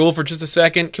anime rule for just a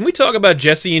second, can we talk about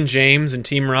Jesse and James and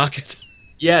Team Rocket?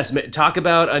 Yes, talk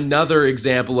about another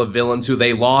example of villains who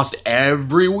they lost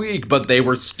every week, but they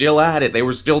were still at it. They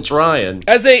were still trying.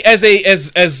 As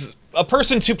a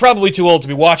person probably too old to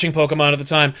be watching Pokemon at the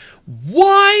time,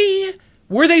 why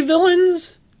were they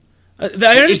villains?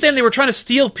 I understand they were trying to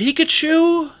steal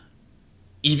Pikachu.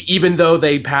 Even though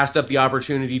they passed up the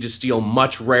opportunity to steal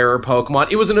much rarer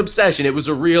Pokemon, it was an obsession. It was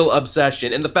a real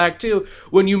obsession. And the fact, too,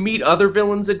 when you meet other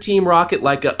villains at Team Rocket,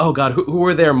 like, who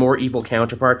were their more evil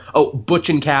counterpart? Oh, Butch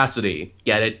and Cassidy.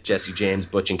 Get it? Jesse James,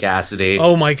 Butch and Cassidy.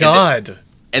 Oh, my God.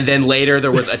 And then later there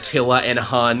was Attila and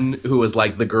Hun, who was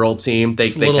like the girl team. They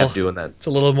kept doing that. It's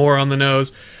a little more on the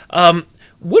nose. What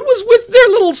was with their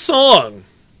little song?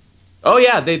 Oh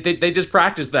yeah, they just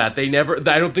practiced that. I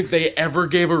don't think they ever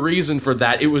gave a reason for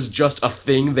that. It was just a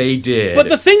thing they did. But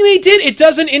the thing they did, it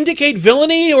doesn't indicate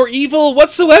villainy or evil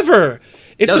whatsoever.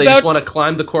 They just want to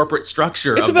climb the corporate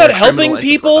structure. It's about helping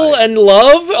people and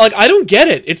love. Like, I don't get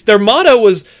it. It's their motto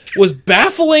was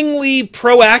bafflingly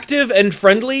proactive and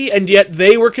friendly, and yet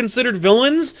they were considered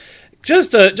villains.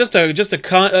 Just a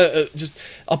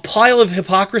pile of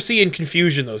hypocrisy and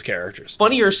confusion, those characters.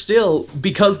 Funnier still,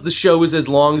 because the show is as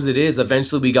long as it is,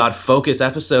 eventually we got focus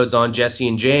episodes on Jesse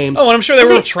and James. Oh, and I'm sure they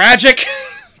were tragic.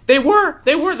 They were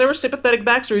sympathetic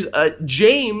backstories.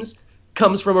 James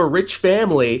comes from a rich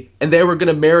family, and they were going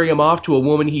to marry him off to a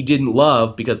woman he didn't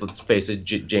love, because let's face it,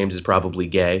 James is probably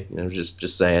gay.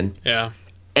 Just saying. Yeah.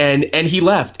 And he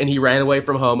left, and he ran away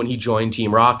from home, and he joined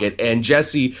Team Rocket. And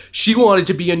Jessie, she wanted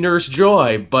to be a Nurse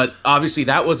Joy, but obviously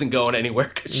that wasn't going anywhere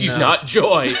because she's not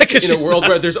Joy in a world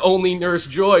where there's only Nurse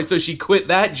Joy. So she quit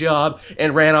that job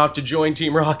and ran off to join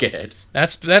Team Rocket.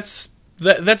 That's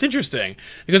interesting,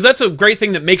 because that's a great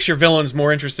thing that makes your villains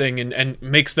more interesting and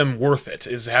makes them worth it,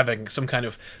 is having some kind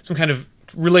of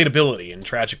relatability and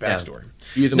tragic backstory.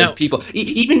 You're the most people.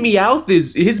 Even Meowth,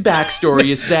 his backstory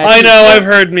is sad. I know, I've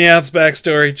heard Meowth's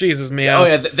backstory. Jesus, Meowth. Oh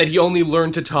yeah, that he only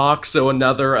learned to talk so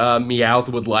another Meowth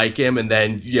would like him, and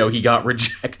then he got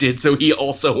rejected, so he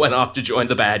also went off to join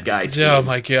the bad guy team. Oh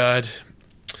my god.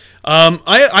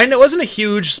 I wasn't a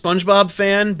huge SpongeBob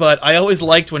fan, but I always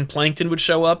liked when Plankton would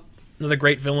show up. Another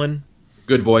great villain.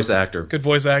 Good voice actor.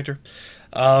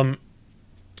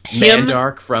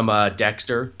 Mandark from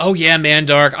Dexter. Oh yeah,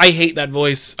 Mandark. I hate that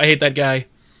voice. I hate that guy.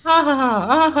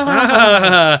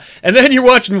 And then you're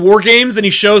watching War Games and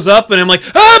he shows up and I'm like,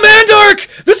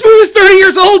 Mandark! This movie's 30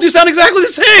 years old! You sound exactly the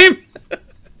same!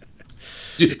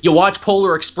 Dude, you watch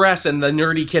Polar Express and the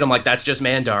nerdy kid, I'm like, that's just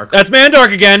Mandark. That's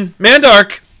Mandark again.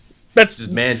 Mandark! That's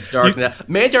just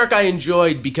Mandark I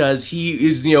enjoyed because he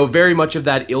is, very much of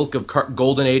that ilk of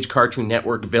Golden Age Cartoon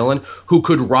Network villain who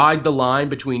could ride the line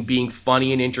between being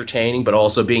funny and entertaining, but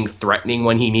also being threatening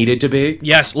when he needed to be.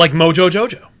 Yes, like Mojo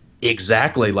Jojo.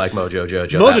 Exactly like Mojo Jojo.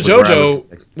 Mojo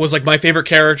Jojo was like my favorite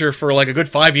character for like a good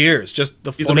 5 years. Just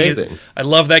the funniest. Amazing. I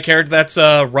love that character. That's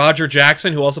Roger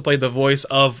Jackson, who also played the voice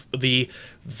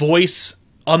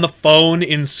on the phone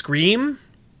in Scream.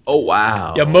 Oh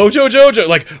wow! Yeah, Mojo Jojo,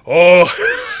 like, oh.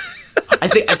 I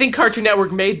think Cartoon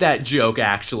Network made that joke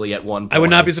actually at one point. I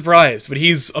would not be surprised, but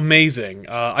he's amazing.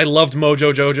 I loved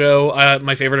Mojo Jojo.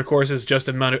 My favorite, of course, is Just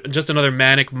Another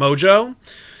Manic Mojo,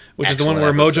 which is the one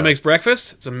where Mojo makes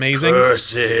breakfast. It's amazing.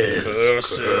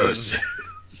 Curses.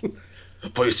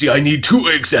 But you see, I need 2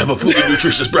 eggs to have a fully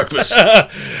nutritious breakfast. I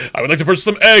would like to purchase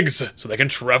some eggs so they can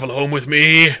travel home with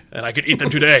me, and I could eat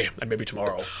them today and maybe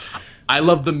tomorrow. I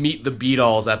love the Meet the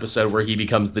Beatles episode where he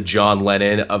becomes the John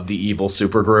Lennon of the evil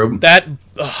supergroup. That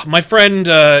my friend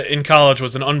in college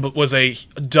was a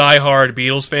diehard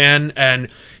Beatles fan, and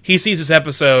he sees this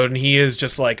episode and he is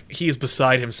just like, he is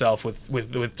beside himself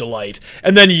with delight.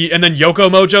 And then Yoko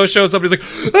Mojo shows up and he's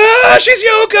like, she's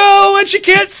Yoko and she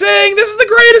can't sing. This is the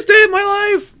greatest day of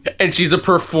my life. And she's a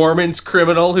performance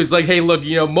criminal who's like, hey, look,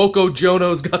 Moko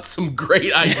Jono's got some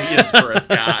great ideas for us,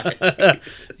 guy.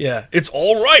 Yeah, it's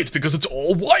all right because it's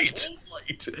all white.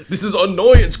 This is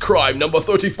annoyance crime number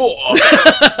 34.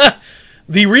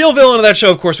 The real villain of that show,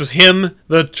 of course, was him,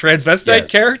 the transvestite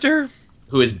character.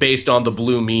 Who is based on the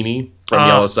Blue Meanie from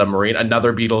Yellow Submarine,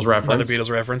 another Beatles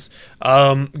reference.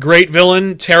 Great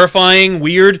villain, terrifying,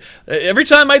 weird. Every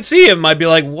time I'd see him, I'd be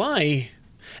like, why?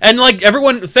 And like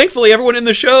thankfully everyone in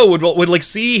the show would like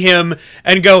see him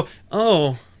and go,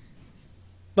 oh,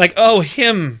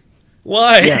 him,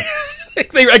 why? Yeah.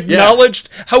 They acknowledged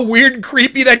how weird and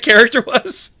creepy that character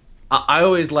was. I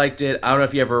always liked it. I don't know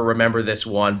if you ever remember this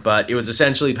one, but it was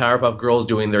essentially Powerpuff Girls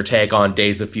doing their take on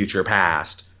Days of Future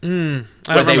Past. I don't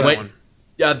remember that one.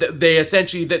 Yeah, they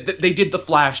essentially they did the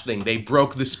Flash thing. They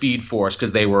broke the Speed Force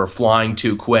because they were flying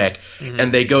too quick,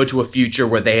 and they go to a future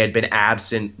where they had been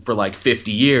absent for like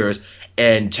 50 years,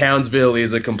 and Townsville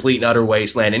is a complete and utter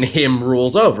wasteland, and him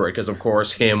rules over it because, of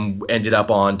course, him ended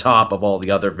up on top of all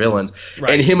the other villains,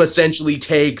 and him essentially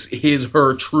takes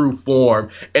her true form,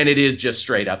 and it is just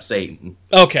straight up Satan.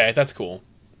 Okay, that's cool.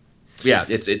 Yeah,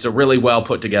 it's a really well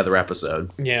put together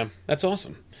episode. Yeah, that's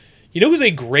awesome. You know who's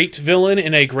a great villain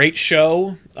in a great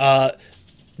show?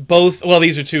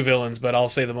 These are 2 villains, but I'll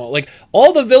say them all. Like,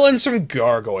 all the villains from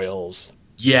Gargoyles.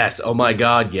 Yes, oh my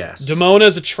god, yes.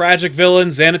 Damona's a tragic villain.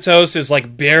 Xanatos is,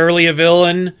 like, barely a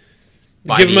villain.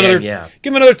 Give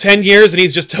him another 10 years and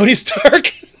he's just Tony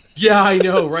Stark. Yeah, I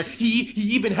know, right? He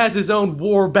even has his own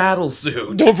war battle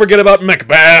suit. Don't forget about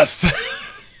Macbeth.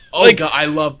 Oh, God, I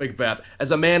love Macbeth.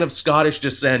 As a man of Scottish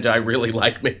descent, I really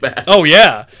like Macbeth. Oh,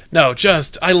 yeah. No,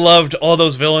 I loved all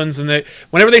those villains, and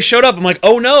whenever they showed up, I'm like,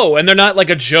 oh, no, and they're not like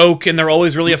a joke, and they're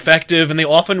always really effective, and they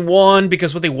often won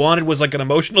because what they wanted was like an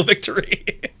emotional victory.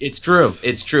 It's true.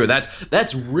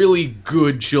 That's really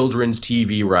good children's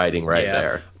TV writing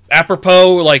there.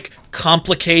 Apropos, like,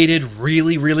 complicated,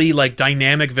 really, really, like,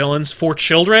 dynamic villains for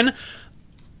children.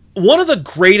 One of the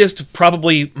greatest,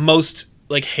 probably most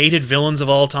like hated villains of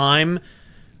all time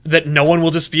that no one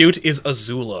will dispute is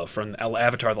Azula from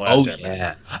Avatar: The Last Airbender.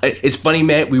 Yeah, it's funny,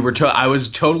 man. I was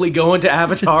totally going to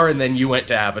Avatar, and then you went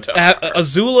to Avatar.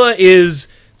 Azula is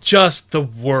just the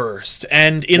worst,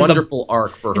 and in wonderful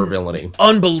arc for her villainy,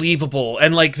 unbelievable.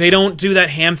 And like they don't do that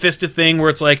ham-fisted thing where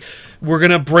it's like we're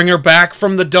gonna bring her back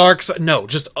from the dark side. No,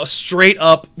 just a straight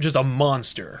up, just a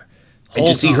monster. And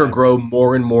to see her grow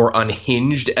more and more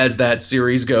unhinged as that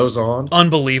series goes on.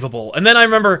 Unbelievable. And then I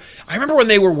remember when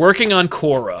they were working on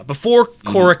Korra, before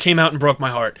Korra came out and broke my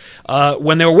heart,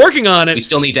 when they were working on it... We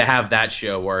still need to have that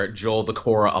show where Joel the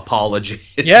Korra apologizes.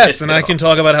 Yes, and I can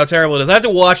talk about how terrible it is. I have to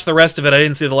watch the rest of it. I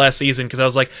didn't see the last season because I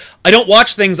was like, I don't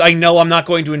watch things I know I'm not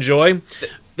going to enjoy.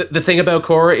 The thing about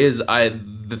Korra is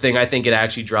the thing I think it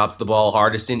actually drops the ball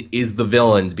hardest in is the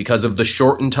villains. Because of the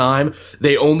shortened time,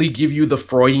 they only give you the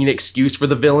Freudian excuse for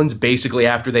the villains basically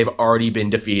after they've already been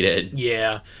defeated.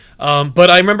 Yeah.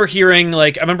 But I remember hearing,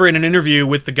 I remember in an interview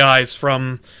with the guys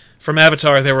from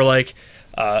Avatar, they were like,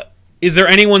 is there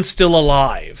anyone still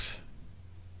alive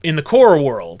in the Korra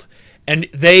world? And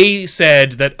they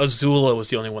said that Azula was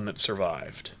the only one that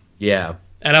survived. Yeah.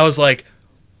 And I was like,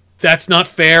 that's not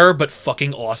fair, but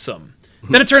fucking awesome.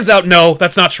 Then it turns out, no,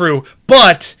 that's not true.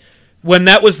 But when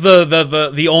that was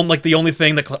the only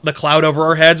thing, the cloud over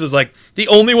our heads was like the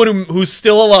only one who's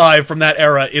still alive from that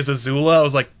era is Azula. I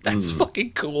was like, that's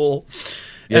fucking cool.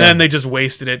 Yeah. And then they just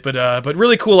wasted it, but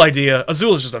really cool idea.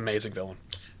 Azula's just an amazing villain.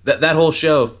 That whole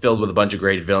show filled with a bunch of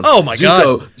great villains. Oh my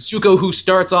god. Zuko, who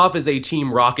starts off as a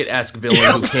Team Rocket-esque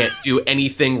villain who can't do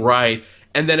anything right,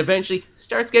 and then eventually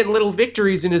starts getting little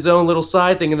victories in his own little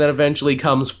side thing, and then eventually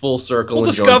comes full circle. Well,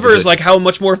 discovers like how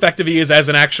much more effective he is as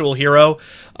an actual hero.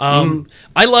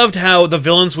 I loved how the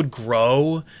villains would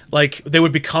grow, like they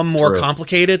would become more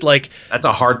complicated. Like that's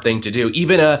a hard thing to do.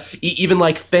 Even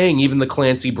like Fang, even the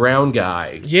Clancy Brown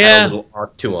guy, had a little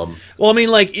arc to him. Well, I mean,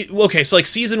 like okay, so like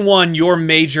season 1, your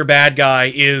major bad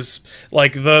guy is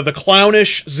like the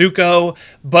clownish Zuko,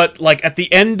 but like at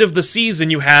the end of the season,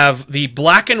 you have the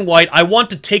black and white. I want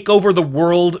to take over the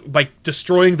world by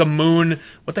destroying the moon.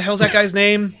 What the hell's that guy's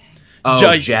name?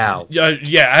 Zhao.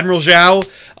 Yeah, Admiral Zhao.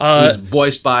 Who's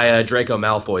voiced by Draco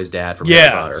Malfoy's dad from Harry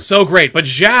Potter. So great. But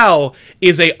Zhao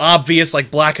is a obvious like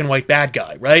black and white bad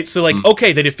guy, right? So like,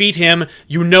 okay, they defeat him,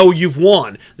 you know you've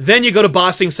won. Then you go to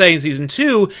Ba Sing Se in season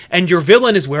 2, and your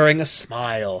villain is wearing a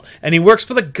smile, and he works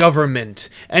for the government,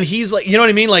 and he's like, you know what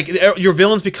I mean? Like your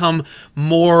villains become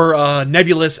more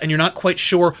nebulous, and you're not quite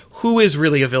sure who is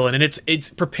really a villain, and it's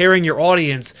preparing your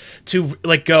audience to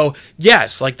like go,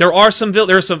 yes, like there are some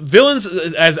villains,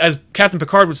 as Captain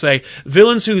Picard would say,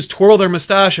 villains who twirl their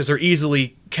mustaches are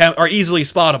easily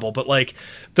spottable, but like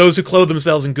those who clothe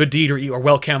themselves in good deed are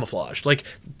well camouflaged. Like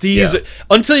these,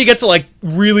 until you get to like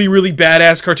really, really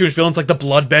badass cartoonish villains like the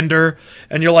Bloodbender,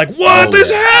 and you're like, what?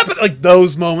 This happened? Like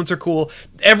those moments are cool.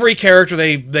 Every character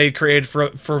they created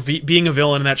for being a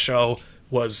villain in that show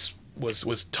was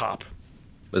top.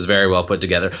 Was very well put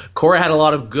together. Korra had a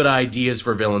lot of good ideas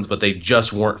for villains, but they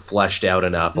just weren't fleshed out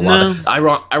enough.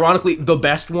 Ironically, the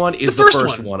best one is the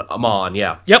first one. Amon,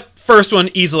 yeah. Yep, first one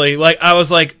easily. Like I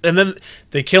was like, and then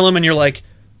they kill him, and you're like,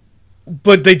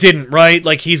 but they didn't, right?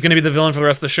 Like he's going to be the villain for the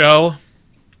rest of the show.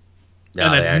 No,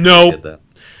 and then nope.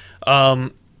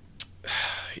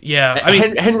 Yeah, I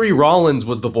mean, Henry Rollins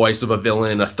was the voice of a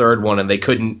villain in a third one, and they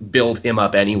couldn't build him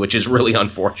up any, which is really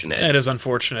unfortunate. It is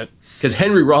unfortunate. Because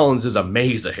Henry Rollins is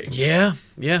amazing. Yeah,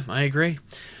 I agree.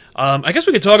 I guess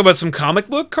we could talk about some comic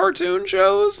book cartoon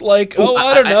shows. Like,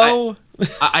 I don't know.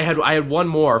 I had one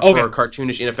more for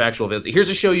cartoonish, ineffectual villains. Here's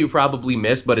a show you probably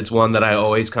missed, but it's one that I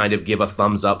always kind of give a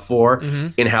thumbs up for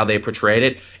in how they portrayed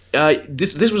it.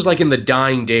 This was like in the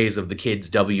dying days of the kids'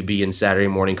 WB and Saturday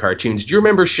morning cartoons. Do you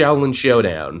remember Shaolin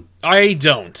Showdown? I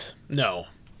don't. No.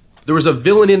 There was a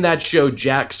villain in that show,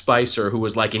 Jack Spicer, who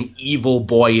was like an evil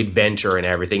boy inventor and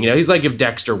everything. You know, he's like if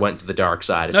Dexter went to the dark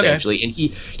side, essentially. Okay. And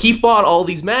he fought all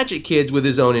these magic kids with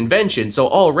his own invention. So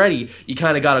already you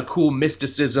kind of got a cool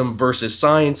mysticism versus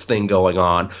science thing going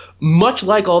on. Much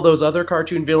like all those other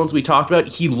cartoon villains we talked about,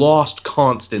 he lost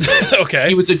constantly. Okay.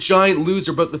 He was a giant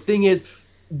loser. But the thing is,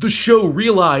 the show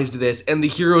realized this, and the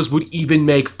heroes would even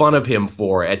make fun of him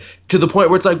for it, to the point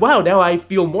where it's like, wow, now I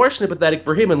feel more sympathetic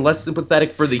for him and less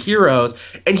sympathetic for the heroes.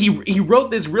 And he wrote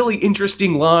this really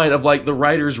interesting line of like the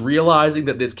writers realizing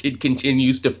that this kid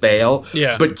continues to fail,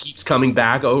 but keeps coming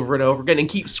back over and over again and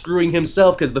keeps screwing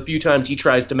himself, because the few times he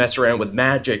tries to mess around with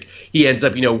magic, he ends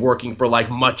up, working for like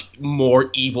much more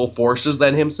evil forces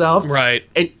than himself. Right.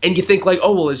 And you think like,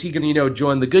 oh, well, is he going to,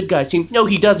 join the good guys team? No,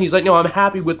 he doesn't. He's like, no, I'm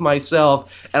happy with myself,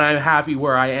 and I'm happy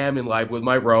where I am in life with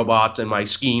my robots and my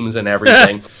schemes and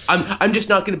everything. I'm just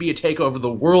not going to be a take over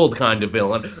the world kind of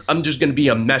villain. I'm just going to be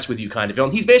a mess with you kind of villain.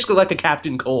 He's basically like a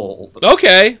Captain Cold.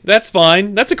 Okay, that's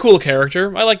fine. That's a cool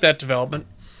character. I like that development.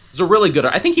 It's a really good.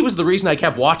 I think he was the reason I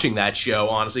kept watching that show,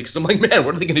 honestly, because I'm like, man,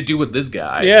 what are they going to do with this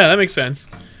guy? Yeah, that makes sense.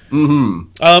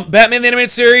 Batman the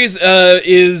Animated Series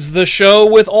is the show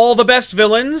with all the best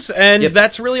villains, and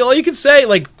that's really all you can say.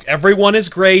 Like, everyone is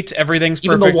great, everything's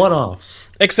perfect. Even the one-offs.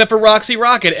 Except for Roxy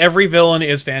Rocket, every villain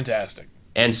is fantastic.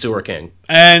 And Sewer King.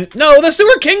 And no, the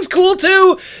Sewer King's cool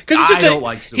too, because I don't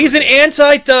like Sewer he's King. an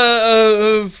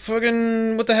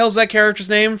fucking what the hell's that character's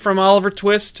name from Oliver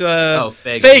Twist?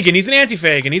 Fagin. He's an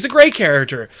anti-Fagin. He's a great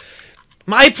character.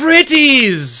 My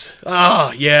pretties!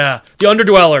 Oh, yeah. The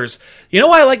Underdwellers. You know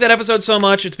why I like that episode so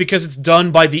much? It's because it's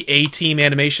done by the A-Team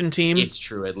animation team. It's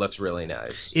true. It looks really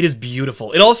nice. It is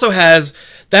beautiful. It also has...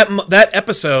 That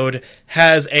episode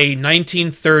has a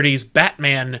 1930s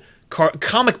Batman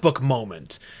comic book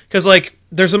moment. Because, like,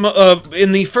 there's in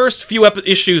the first few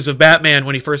issues of Batman,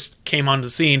 when he first came onto the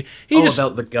scene...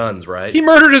 about the guns, right? He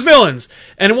murdered his villains.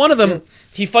 And one of them...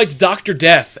 He fights Dr.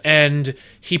 Death, and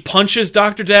he punches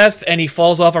Dr. Death, and he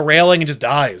falls off a railing and just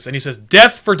dies. And he says,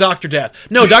 death for Dr. Death.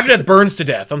 No, Dr. Death burns to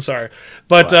death. I'm sorry.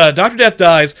 But Dr. Death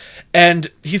dies, and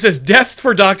he says, death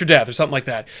for Dr. Death, or something like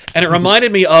that. And it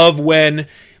reminded me of when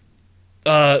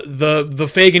the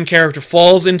Fagin character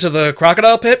falls into the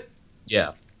crocodile pit.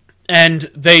 Yeah. And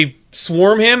they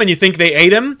swarm him, and you think they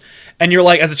ate him. And you're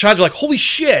like, as a child, you're like, holy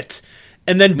shit.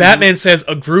 And then Batman says,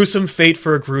 "A gruesome fate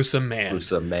for a gruesome man."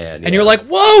 Gruesome man. And you're like,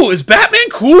 "Whoa, is Batman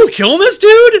cool with killing this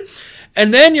dude?"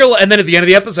 And then and then at the end of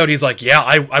the episode, he's like, "Yeah,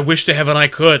 I wish to heaven I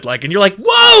could." Like, and you're like,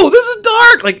 "Whoa, this is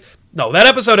dark." Like, no, that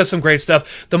episode has some great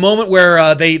stuff. The moment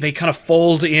where they kind of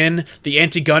fold in the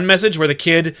anti-gun message, where the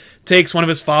kid takes one of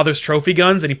his father's trophy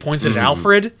guns and he points it at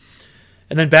Alfred,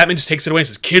 and then Batman just takes it away and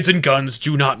says, "Kids and guns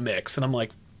do not mix." And I'm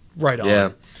like, right on. Yeah.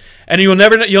 And you'll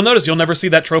notice you'll never see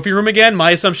that trophy room again.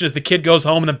 My assumption is the kid goes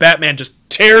home and then Batman just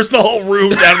tears the whole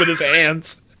room down with his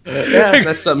hands. Yeah,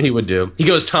 that's something he would do. He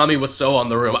goes Tommy Wiseau on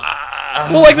the room.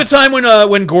 Well, like the time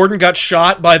when Gordon got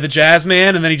shot by the jazz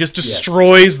man and then he just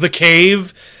destroys the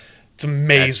cave. It's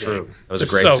amazing. That's true. That was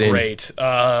just a great so scene. great.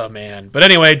 Oh, man. But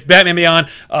anyway, Batman Beyond,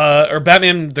 or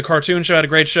Batman the cartoon show had a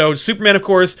great show. Superman, of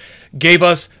course, gave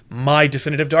us my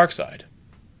definitive Darkseid.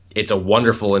 It's a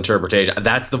wonderful interpretation.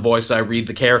 That's the voice I read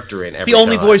the character in. It's the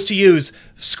only voice to use.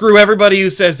 Screw everybody who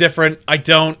says different. I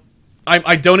don't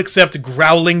accept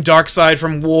growling Darkseid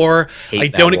from War. I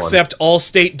don't accept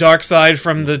All-State Darkseid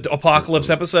from the Apocalypse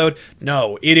episode.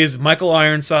 No, it is Michael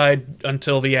Ironside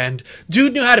until the end.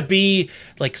 Dude knew how to be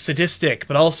like sadistic,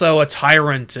 but also a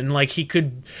tyrant, and like he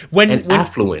could when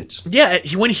affluent. Yeah,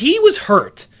 when he was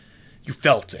hurt, you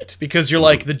felt it because you're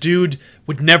like the dude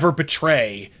would never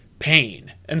betray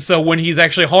pain, and so when he's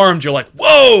actually harmed, you're like,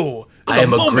 whoa. I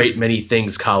am a great many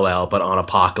things, Kal-El, but on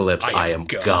Apocalypse, I am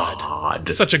God.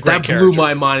 Such a great character. That blew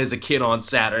my mind as a kid on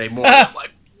Saturday morning. I'm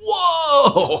like,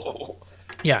 whoa!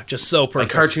 Yeah, just so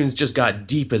perfect. The cartoons just got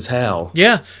deep as hell.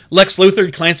 Yeah. Lex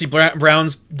Luthor, Clancy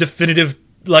Brown's definitive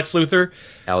Lex Luthor.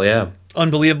 Hell yeah.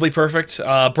 Unbelievably perfect.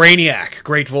 Brainiac,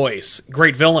 great voice,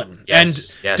 great villain.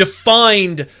 Yes, and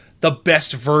defined the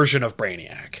best version of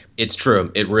Brainiac. It's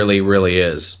true. It really, really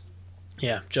is.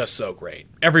 Yeah, just so great.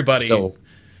 Everybody...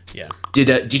 Yeah.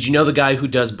 Did you know the guy who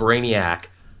does Brainiac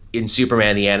in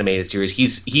Superman the Animated Series?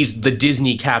 He's the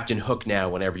Disney Captain Hook now.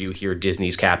 Whenever you hear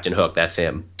Disney's Captain Hook, that's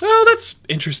him. Oh, that's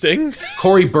interesting.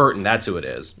 Corey Burton, that's who it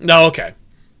is. No, okay.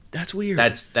 That's weird.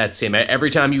 That's him. Every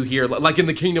time you hear, like in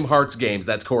the Kingdom Hearts games,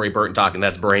 that's Corey Burton talking.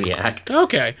 That's Brainiac.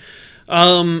 Okay.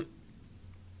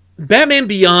 Batman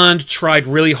Beyond tried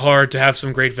really hard to have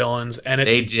some great villains, and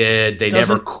they did. They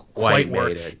never quite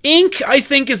made it. Ink, I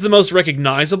think, is the most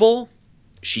recognizable.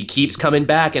 She keeps coming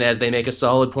back, and as they make a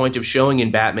solid point of showing in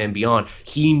Batman Beyond,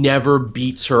 he never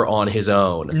beats her on his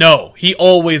own. No, he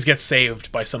always gets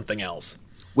saved by something else.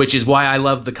 Which is why I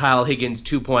love the Kyle Higgins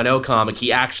 2.0 comic.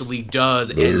 He actually does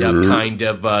end up kind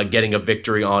of getting a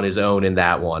victory on his own in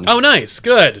that one. Oh, nice.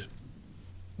 Good.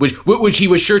 Which he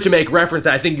was sure to make reference.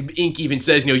 I think Ink even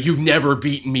says, you've never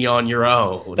beaten me on your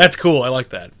own. That's cool. I like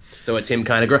that. So it's him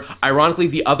kind of... Ironically,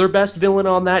 the other best villain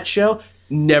on that show...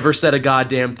 never said a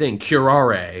goddamn thing.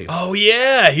 Curare. Oh,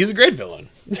 yeah. He's a great villain.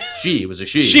 She was a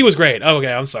she. She was great. Oh,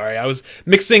 okay, I'm sorry. I was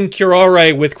mixing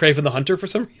Curare with Kraven the Hunter for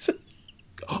some reason.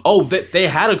 Oh, they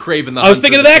had a Kraven the Hunter. I was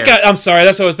thinking of that guy. I'm sorry.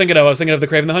 That's what I was thinking of. I was thinking of the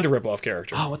Kraven the Hunter ripoff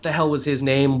character. Oh, what the hell was his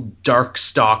name? Dark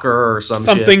Stalker or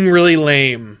something shit. Really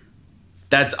lame.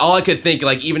 That's all I could think.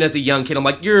 Like, even as a young kid, I'm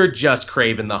like, you're just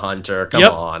Kraven the Hunter. Come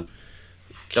on.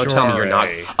 Don't tell me you're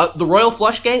not. The Royal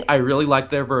Flush Gang, I really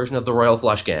liked their version of the Royal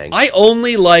Flush Gang. I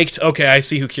only liked... Okay, I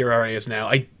see who Curare is now.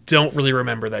 I don't really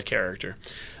remember that character.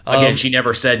 Again, she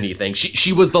never said anything.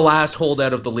 She was the last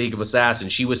holdout of the League of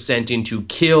Assassins. She was sent in to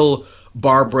kill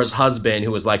Barbara's husband,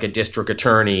 who was like a district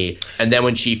attorney. And then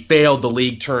when she failed, the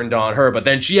League turned on her. But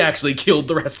then she actually killed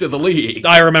the rest of the League.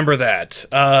 I remember that.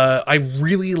 I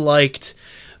really liked...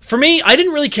 For me, I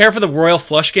didn't really care for the Royal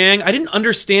Flush Gang. I didn't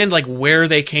understand like where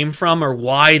they came from or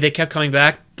why they kept coming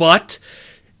back, but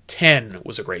Ten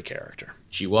was a great character.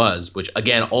 She was, which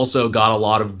again also got a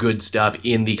lot of good stuff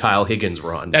in the Kyle Higgins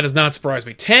run. That does not surprise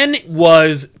me. 10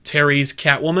 was Terry's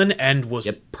Catwoman and was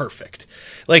perfect.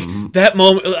 Like that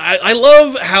moment, I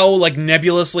love how like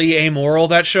nebulously amoral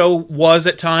that show was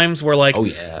at times, where like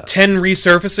 10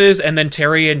 resurfaces and then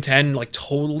Terry and 10 like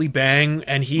totally bang,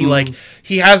 and he like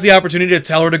he has the opportunity to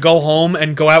tell her to go home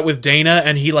and go out with Dana,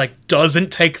 and he like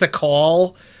doesn't take the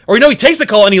call. Or he takes the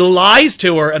call and he lies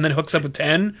to her and then hooks up with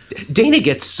 10. Dana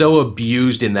gets so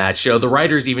abused in that show. The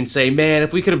writers even say, man,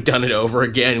 if we could have done it over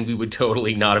again, we would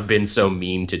totally not have been so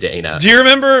mean to Dana. Do you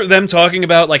remember them talking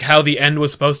about like how the end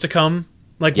was supposed to come?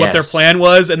 Like what their plan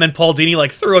was, and then Paul Dini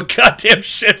like threw a goddamn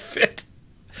shit fit.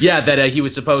 Yeah, that he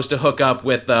was supposed to hook up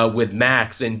with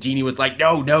Max, and Dini was like,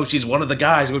 no, she's one of the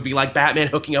guys. It would be like Batman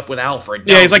hooking up with Alfred.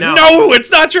 No, he's like, no,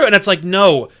 it's not true. And it's like,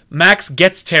 no, Max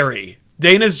gets Terry.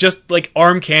 Dana's just like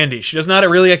arm candy. She does not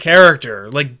really a character.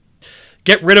 Like,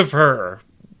 get rid of her.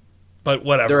 But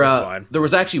whatever, it's fine. There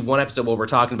was actually one episode while we're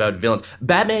talking about villains.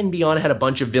 Batman Beyond had a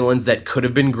bunch of villains that could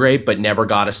have been great, but never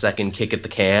got a second kick at the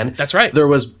can. That's right. There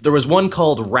was one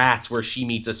called Rats, where she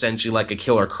meets essentially like a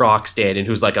Killer Croc stand-in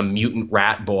who's like a mutant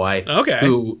rat boy. Okay.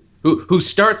 Who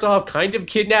starts off kind of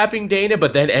kidnapping Dana,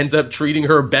 but then ends up treating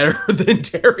her better than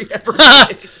Terry ever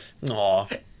did. Aw.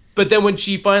 But then when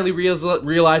she finally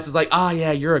realizes, like,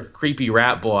 yeah, you're a creepy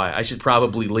rat boy, I should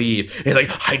probably leave. And he's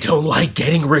like, I don't like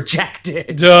getting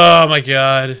rejected. Oh, my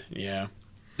God. Yeah.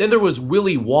 Then there was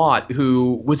Willie Watt,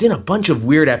 who was in a bunch of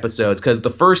weird episodes, because the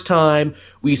first time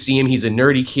we see him, he's a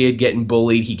nerdy kid getting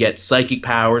bullied. He gets psychic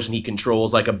powers, and he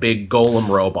controls, like, a big golem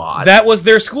robot. That was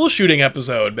their school shooting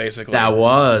episode, basically. That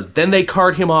was. Then they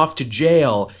cart him off to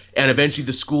jail, and eventually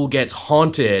the school gets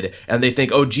haunted, and they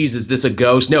think, oh, Jesus, is this a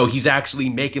ghost? No, he's actually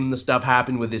making the stuff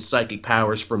happen with his psychic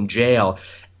powers from jail.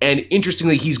 And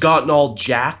interestingly, he's gotten all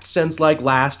jacked since, like,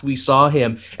 last we saw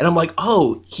him. And I'm like,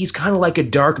 oh, he's kind of like a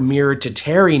dark mirror to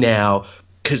Terry now,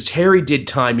 because Terry did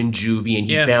time in juvie, and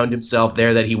he found himself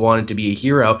there that he wanted to be a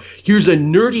hero. Here's a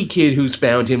nerdy kid who's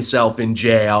found himself in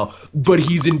jail, but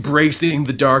he's embracing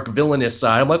the dark villainous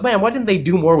side. I'm like, man, why didn't they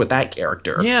do more with that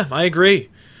character? Yeah, I agree.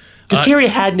 Because Terry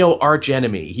had no arch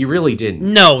enemy. He really didn't.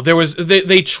 No, there was.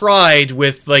 They tried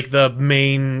with like the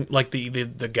main, like the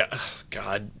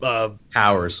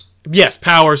Powers. Yes,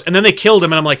 Powers, and then they killed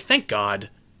him, and I'm like, thank God.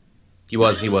 He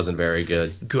wasn't very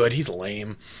good. Good, he's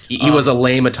lame. He was a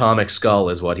lame Atomic Skull,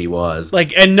 is what he was.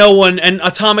 Like, and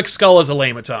Atomic Skull is a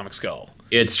lame Atomic Skull.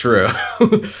 It's true.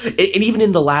 And even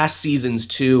in the last seasons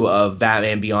too of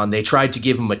Batman Beyond, they tried to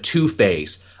give him a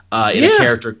Two-Face. In a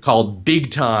character called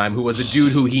Big Time, who was a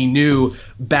dude who he knew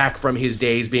back from his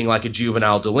days being like a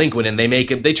juvenile delinquent, and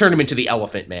they turned him into the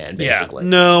Elephant Man, basically. Yeah,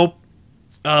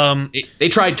 no. They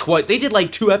tried twice. They did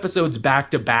like 2 episodes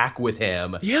back to back with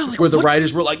him. Yeah, like, where the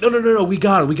writers were like, no, we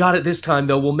got it this time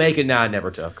though. We'll make it. Nah, it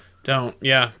never took. Don't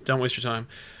waste your time.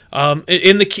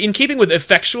 In keeping with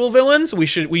effectual villains, we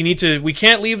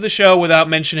can't leave the show without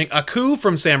mentioning Aku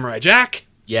from Samurai Jack.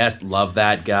 Yes, love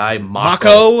that guy.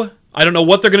 Mako. I don't know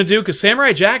what they're going to do, because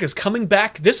Samurai Jack is coming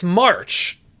back this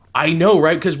March. I know,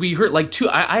 right? Because we heard, like,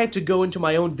 I had to go into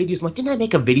my own videos. I'm like, didn't I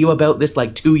make a video about this,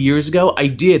 like, 2 years ago? I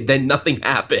did, then nothing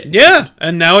happened. Yeah,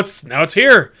 and now it's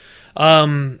here.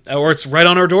 Or it's right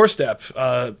on our doorstep.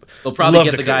 They'll probably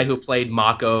get the guy who played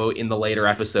Mako in the later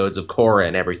episodes of Korra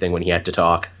and everything when he had to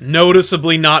talk.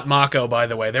 Noticeably not Mako, by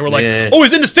the way. They were like, oh,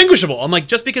 he's indistinguishable. I'm like,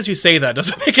 just because you say that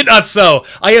doesn't make it not so.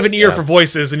 I have an ear for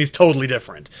voices, and he's totally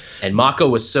different. And Mako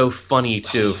was so funny,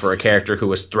 too, for a character who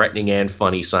was threatening and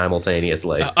funny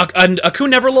simultaneously. And Aku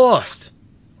never lost.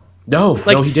 No,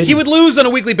 he didn't. He would lose on a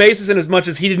weekly basis in as much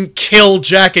as he didn't kill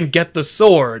Jack and get the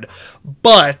sword.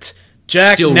 But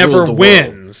Jack never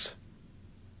wins.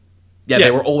 Yeah,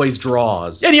 they were always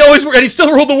draws. And he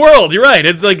still ruled the world. You're right.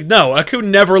 It's like, no, Aku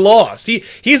never lost.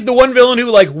 He's the one villain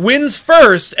who like wins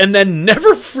first and then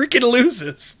never freaking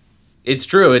loses. It's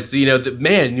true. It's,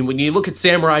 man, when you look at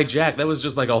Samurai Jack, that was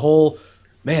just like a whole,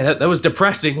 man, that was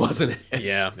depressing, wasn't it?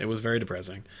 Yeah, it was very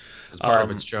depressing. It was part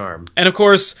of its charm. And of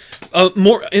course,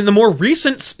 in the more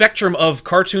recent spectrum of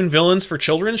cartoon villains for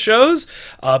children's shows,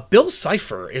 Bill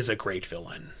Cipher is a great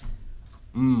villain.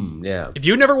 Yeah. If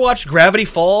you've never watched Gravity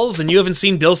Falls and you haven't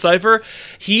seen Bill Cipher,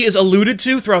 he is alluded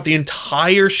to throughout the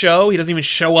entire show. He doesn't even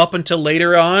show up until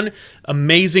later on.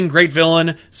 Amazing, great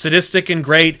villain, sadistic and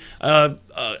great. I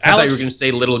thought you were going to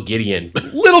say Little Gideon.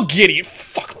 Little Gideon.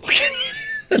 Fuck Little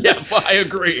Gideon. Yeah, well, I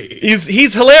agree.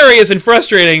 He's hilarious and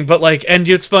frustrating, but like, and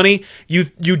it's funny,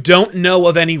 you don't know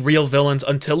of any real villains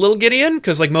until Little Gideon,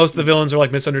 because like most of the villains are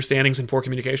like misunderstandings and poor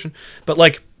communication. But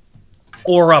like,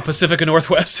 or Pacifica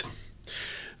Northwest.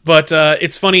 But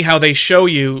it's funny how they show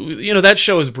you, that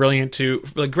show is brilliant too.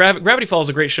 Like Gravity Falls is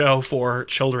a great show for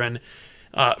children,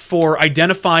 for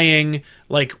identifying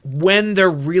like when there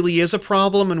really is a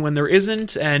problem and when there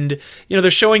isn't. And,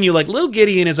 they're showing you like Little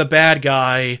Gideon is a bad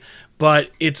guy, but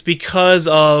it's because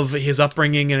of his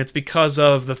upbringing and it's because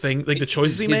of the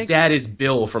choices he makes. His dad is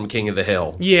Bill from King of the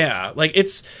Hill. Yeah, like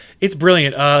it's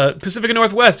brilliant. Pacifica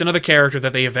Northwest, another character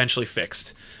that they eventually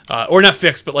fixed. Or not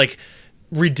fixed, but like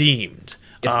redeemed.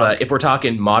 If we're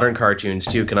talking modern cartoons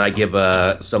too, can I give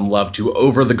some love to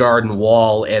Over the Garden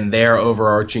Wall and their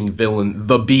overarching villain,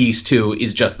 the Beast, who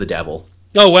is just the devil.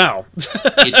 Oh, wow.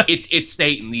 It's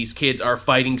Satan. These kids are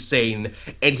fighting Satan,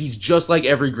 and he's just like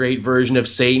every great version of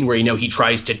Satan, where he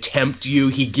tries to tempt you.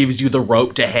 He gives you the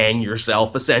rope to hang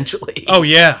yourself, essentially. Oh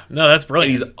yeah, no, that's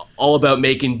brilliant. And he's all about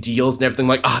making deals and everything.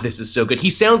 Like, this is so good. He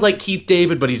sounds like Keith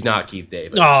David, but he's not Keith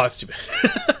David. Oh, that's too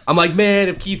bad. I'm like, man,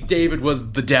 if Keith David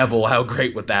was the devil, how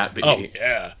great would that be? Oh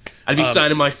yeah, I'd be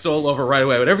signing my soul over right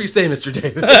away. Whatever you say, Mr.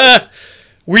 David.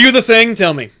 Were you the Thing?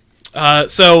 Tell me.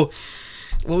 So,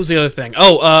 what was the other thing?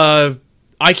 Oh,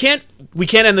 we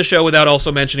can't end the show without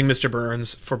also mentioning Mr.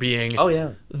 Burns for being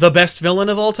the best villain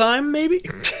of all time, maybe?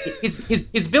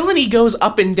 his villainy goes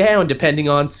up and down depending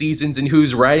on seasons and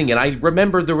who's writing it. I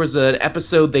remember there was an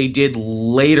episode they did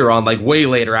later on, like way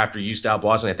later after you stopped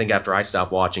watching, I think after I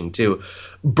stopped watching too.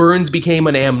 Burns became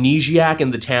an amnesiac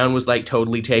and the town was like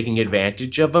totally taking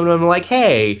advantage of him. And I'm like,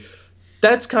 hey,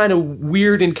 that's kind of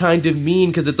weird and kind of mean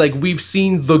because it's like we've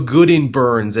seen the good in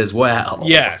Burns as well.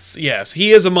 Yes.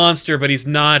 He is a monster, but he's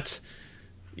not,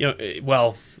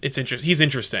 well, it's interesting. He's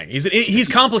interesting. He's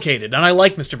complicated, and I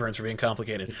like Mr. Burns for being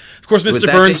complicated. Of course,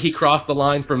 Mr. Burns... he crossed the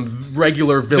line from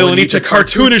regular villainy to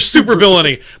cartoonish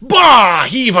supervillainy. Bah!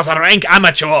 He was a rank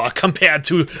amateur compared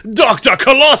to Dr.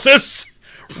 Colossus!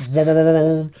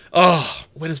 Oh,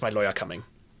 when is my lawyer coming?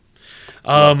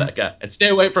 Love that guy. And stay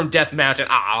away from Death Mountain.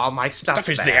 My stuff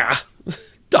is there.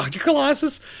 Dr.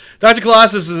 Colossus. Dr.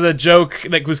 Colossus is a joke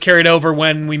that was carried over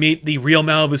when we meet the real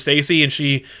Malibu Stacy, and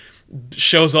she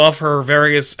shows off her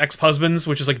various ex-husbands,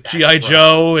 which is like G.I.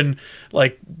 Joe and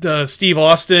like Steve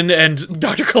Austin and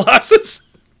Dr. Colossus.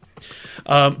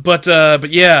 But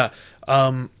yeah,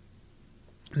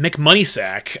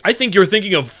 McMoneysack. I think you're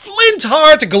thinking of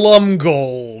Flintheart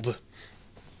Glumgold.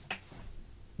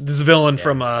 This villain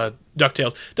from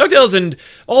DuckTales. DuckTales and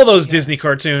all those Disney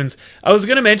cartoons. I was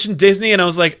going to mention Disney, and I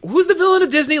was like, who's the villain of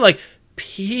Disney? Like,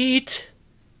 Pete?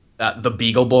 The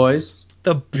Beagle Boys.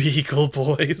 The Beagle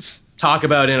Boys. Talk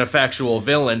about ineffectual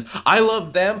villains. I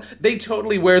love them. They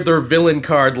totally wear their villain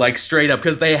card, like, straight up,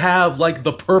 because they have, like,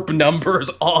 the perp numbers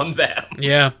on them.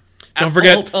 Yeah. Don't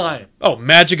forget. All time. Oh,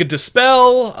 Magic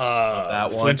Dispel,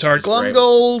 Flintheart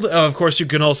Glumgold. Of course, you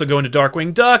can also go into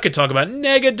Darkwing Duck and talk about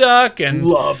Negaduck. And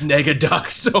love Negaduck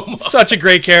so much. Such a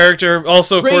great character.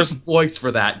 Also, great of course, voice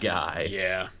for that guy.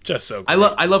 Yeah, just so great.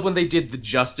 I love when they did the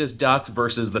Justice Ducks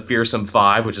versus the Fearsome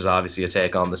Five, which is obviously a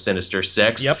take on the Sinister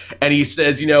Six. Yep. And he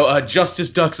says,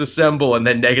 Justice Ducks assemble, and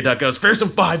then Negaduck goes, Fearsome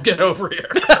Five, get over here.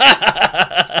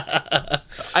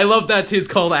 I love that's his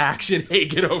call to action. Hey,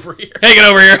 get over here. Hey, get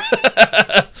over here.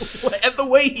 And the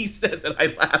way he says it, I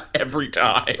laugh every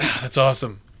time. That's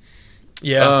awesome.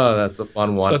 Yeah. Oh, that's a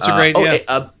fun one. Such a great,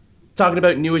 talking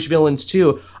about newish villains,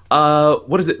 too.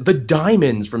 What is it? The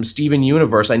Diamonds from Steven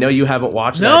Universe. I know you haven't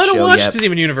watched that show yet. No, I don't watch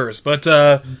Steven Universe, but...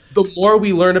 The more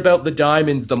we learn about the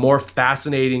Diamonds, the more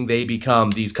fascinating they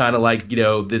become. These kind of like,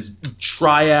 this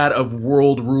triad of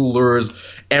world rulers,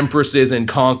 empresses, and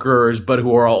conquerors, but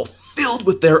who are all filled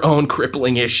with their own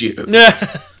crippling issues.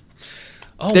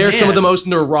 They're some of the most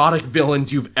neurotic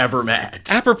villains you've ever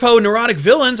met. Apropos neurotic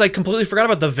villains, I completely forgot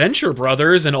about the Venture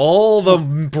Brothers and all the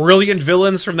brilliant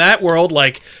villains from that world,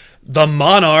 like the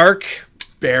Monarch.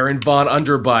 Baron von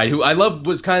Underbite, who I love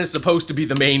was kind of supposed to be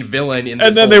the main villain in this.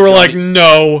 And then they were like,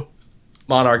 no.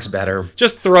 Monarch's better.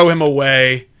 Just throw him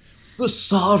away. The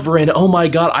Sovereign. Oh my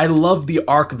god, I love the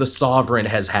arc the Sovereign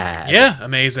has had. Yeah,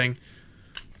 amazing.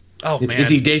 Oh, man. Is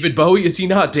he David Bowie? Is he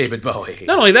not David Bowie?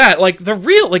 Not only that, like,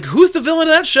 who's the villain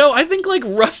of that show? I think, like,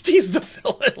 Rusty's the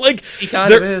villain. Like, he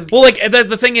kind of is. Well, like,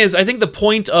 the thing is, I think the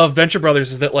point of Venture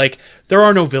Brothers is that, like, there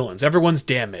are no villains. Everyone's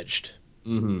damaged.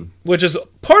 Mm-hmm. Which is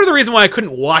part of the reason why I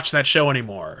couldn't watch that show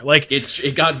anymore. Like,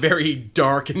 it got very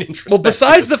dark and interesting. Well,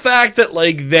 besides the fact that,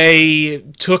 like, they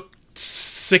took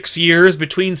 6 years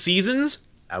between seasons...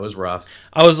 That was rough.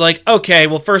 I was like, okay,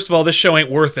 well, first of all, this show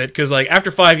ain't worth it, because, like,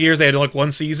 after 5 years, they had, like,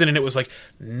 one season, and it was, like,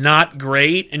 not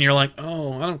great, and you're like,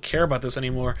 oh, I don't care about this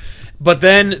anymore. But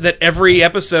then that every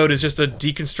episode is just a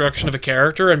deconstruction of a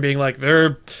character, and being like,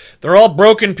 they're all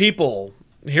broken people.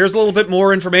 Here's a little bit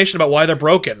more information about why they're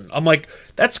broken. I'm like,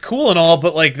 that's cool and all,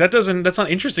 but, like, that's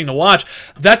not interesting to watch.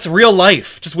 That's real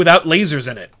life, just without lasers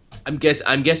in it. I'm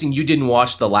guessing you didn't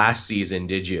watch the last season,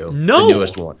 did you? No. The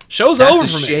newest one. Show's over for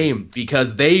me. That's a shame,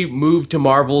 because they moved to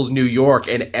Marvel's New York,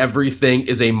 and everything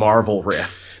is a Marvel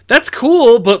riff. That's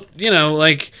cool, but,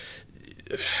 like,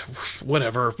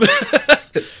 whatever.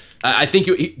 I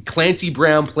think Clancy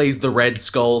Brown plays the Red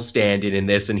Skull stand-in in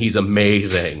this, and he's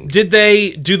amazing. Do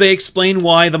they explain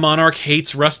why the Monarch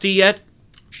hates Rusty yet?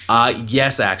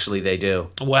 Yes, actually, they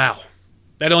do. Wow.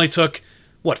 That only took,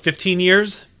 15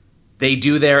 years? They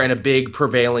do there, and a big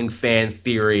prevailing fan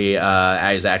theory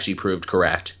is actually proved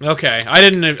correct. Okay,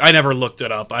 I never looked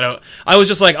it up. I was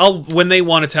just like, when they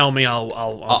want to tell me,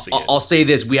 I'll see it. I'll say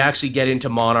this: we actually get into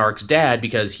Monarch's dad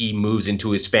because he moves into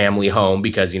his family home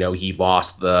because he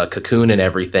lost the cocoon and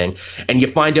everything, and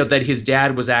you find out that his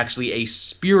dad was actually a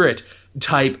spirit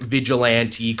type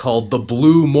vigilante called the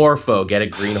Blue Morpho. Get it,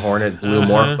 Green Hornet, Blue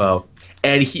Morpho,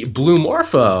 and Blue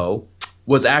Morpho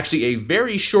was actually a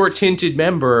very short-tinted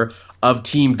member of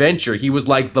Team Venture. He was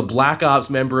like the Black Ops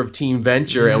member of Team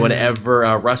Venture, and whenever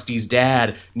Rusty's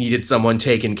dad needed someone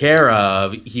taken care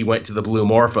of, he went to the Blue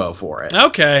Morpho for it.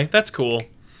 Okay, that's cool.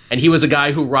 And he was a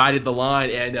guy who rided the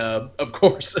line, and of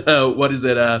course,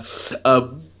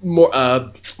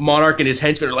 Monarch and his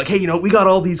henchmen are like, hey, you know, we got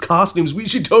all these costumes. We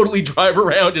should totally drive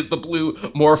around as the Blue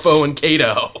Morpho and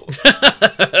Kato.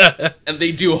 And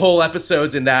they do whole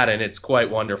episodes in that, and it's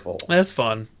quite wonderful. That's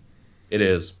fun. It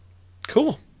is.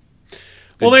 Cool.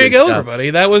 Well, there you go, everybody.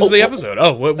 That was the episode.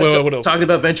 Oh, what else? Talking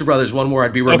about Venture Brothers, one more.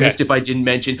 I'd be remiss if I didn't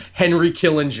mention Henry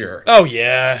Killinger. Oh,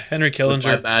 yeah. Henry Killinger.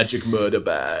 With my magic murder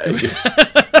bag.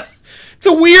 It's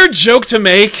a weird joke to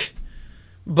make.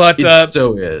 But it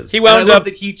so is. He wound I love up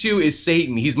that he too is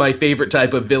Satan. He's my favorite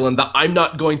type of villain. The I'm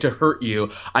not going to hurt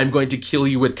you. I'm going to kill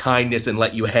you with kindness and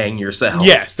let you hang yourself.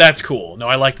 Yes, that's cool. No,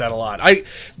 I like that a lot.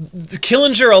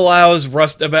 Killinger allows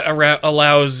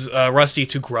Rusty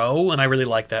to grow, and I really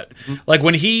like that. Mm-hmm. Like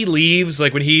when he leaves,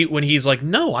 like when he's like,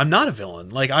 no, I'm not a villain.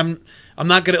 Like I'm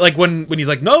not gonna, like when he's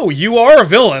like, no, you are a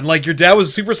villain. Like your dad was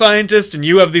a super scientist, and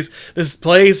you have this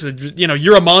place. You know,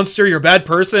 you're a monster. You're a bad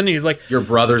person. And he's like, your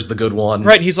brother's the good one,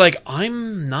 right? And he's like,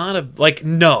 I'm not a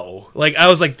no. Like I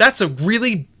was like, that's a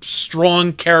really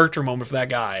strong character moment for that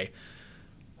guy.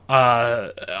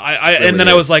 And then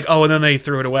I was like, oh, and then they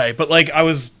threw it away. But like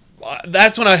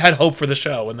that's when I had hope for the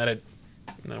show, and then it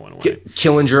went away.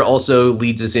 Killinger also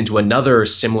leads us into another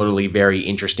similarly very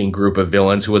interesting group of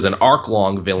villains who was an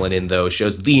arc-long villain in those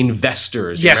shows, the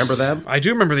Investors. Yes, remember them? I do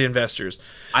remember the Investors.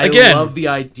 I love the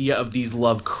idea of these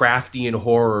Lovecraftian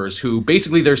horrors who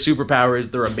basically their superpower is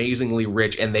they're amazingly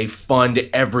rich and they fund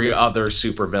every other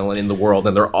supervillain in the world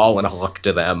and they're all in hook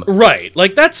to them. Right.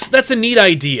 Like that's a neat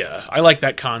idea. I like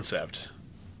that concept.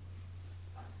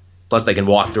 Plus they can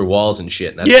walk through walls and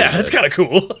shit. And that's kind of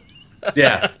cool.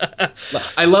 Yeah.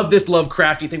 I love this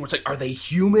Lovecrafty thing where it's like, are they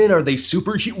human? Are they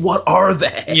superhuman? What are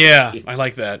they? Yeah, I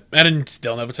like that. And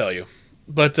they'll never tell you.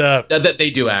 But they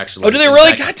do actually. Oh, do they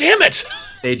really? God damn it.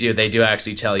 They do. They do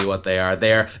actually tell you what they are.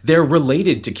 They're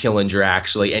related to Killinger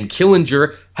actually, and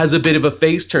Killinger has a bit of a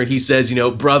face turn. He says, you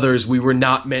know, brothers, we were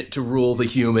not meant to rule the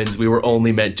humans. We were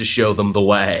only meant to show them the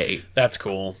way. That's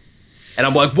cool. And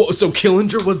I'm like, whoa, so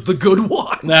Killinger was the good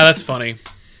one? Nah, that's funny.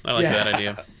 I like that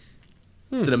idea.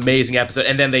 It's an amazing episode.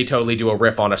 And then they totally do a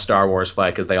riff on a Star Wars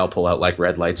fight because they all pull out, like,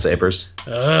 red lightsabers.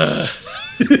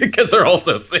 Because they're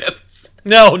also Siths.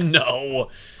 No.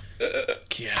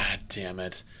 God damn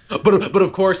it. But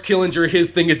of course, Killinger,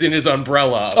 his thing is in his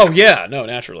umbrella. Oh, yeah. No,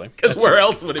 naturally. Because where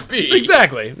else would it be?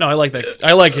 Exactly. No, I like that.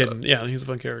 I like him. Yeah, he's a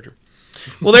fun character.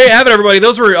 Well, there you have it, everybody.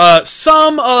 Those were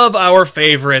some of our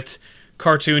favorite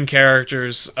cartoon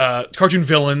characters, cartoon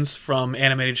villains from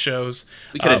animated shows.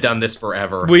 We could have done this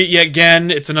forever. Again,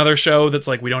 it's another show that's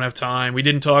like, we don't have time. We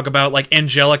didn't talk about like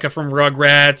Angelica from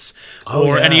Rugrats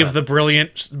or any of the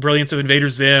brilliance of Invader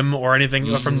Zim or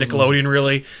anything from Nickelodeon,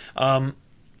 really.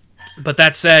 But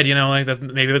that said, you know, like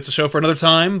maybe that's a show for another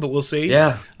time, but we'll see.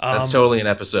 Yeah, that's totally an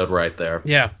episode right there.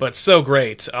 Yeah, but so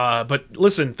great. But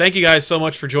listen, thank you guys so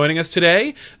much for joining us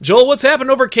today. Joel, what's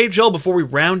happened over at Cape Joel before we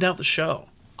round out the show?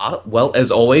 Well,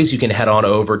 as always, you can head on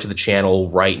over to the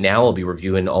channel right now. I'll be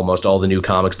reviewing almost all the new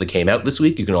comics that came out this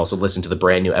week. You can also listen to the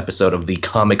brand new episode of the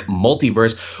Comic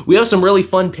Multiverse. We have some really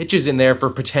fun pitches in there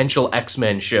for potential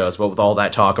X-Men shows, but with all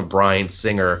that talk of Bryan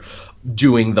Singer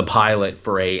doing the pilot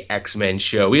for a X-Men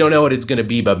show. We don't know what it's going to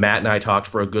be, but Matt and I talked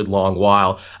for a good long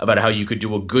while about how you could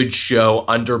do a good show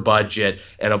under budget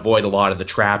and avoid a lot of the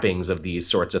trappings of these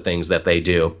sorts of things that they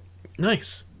do.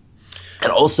 Nice.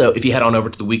 And also, if you head on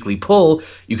over to the Weekly Pull,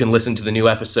 you can listen to the new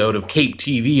episode of Cape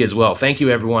TV as well. Thank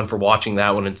you, everyone, for watching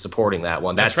that one and supporting that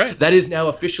one. That's right. That is now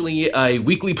officially a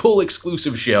Weekly Pull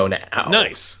exclusive show now.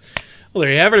 Nice. Well,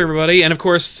 there you have it, everybody. And, of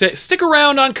course, stick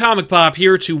around on Comic Pop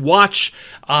here to watch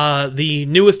the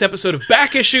newest episode of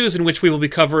Back Issues, in which we will be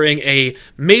covering a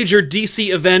major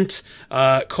DC event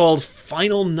called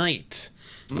Final Night.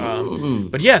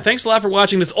 But yeah, thanks a lot for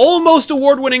watching this almost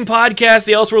award-winning podcast,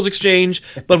 the Elseworlds Exchange.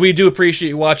 But we do appreciate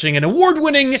you watching an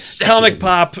award-winning Comic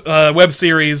Pop web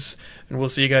series. And we'll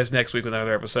see you guys next week with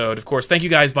another episode. Of course, thank you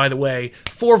guys, by the way,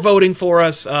 for voting for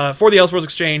us for the Elseworlds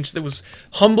Exchange. That was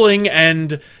humbling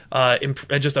and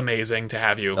just amazing to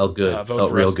have you vote for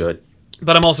us. Real good.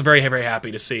 But I'm also very, very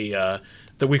happy to see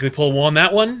the Weekly Pull won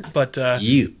that one. But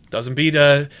doesn't beat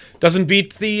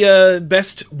the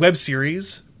best web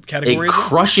series category. A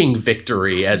crushing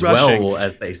victory as well,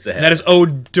 as they said. And that is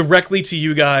owed directly to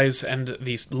you guys and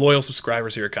these loyal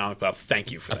subscribers here at Comic Pop.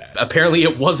 Thank you for that. Apparently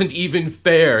it wasn't even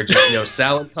fair. Just,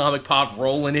 Salad Comic Pop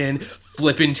rolling in,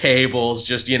 flipping tables,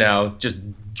 just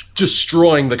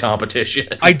destroying the competition.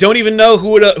 I don't even know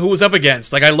who was up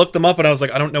against. Like, I looked them up and I was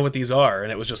like, I don't know what these are,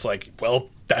 and it was just like, well,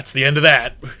 that's the end of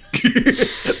that.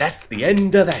 That's the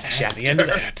end of that chapter. That's the end of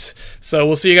that. So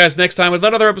we'll see you guys next time with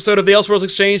another episode of the Elseworlds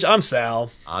Exchange. I'm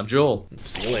Sal. I'm Joel.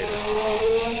 See you later.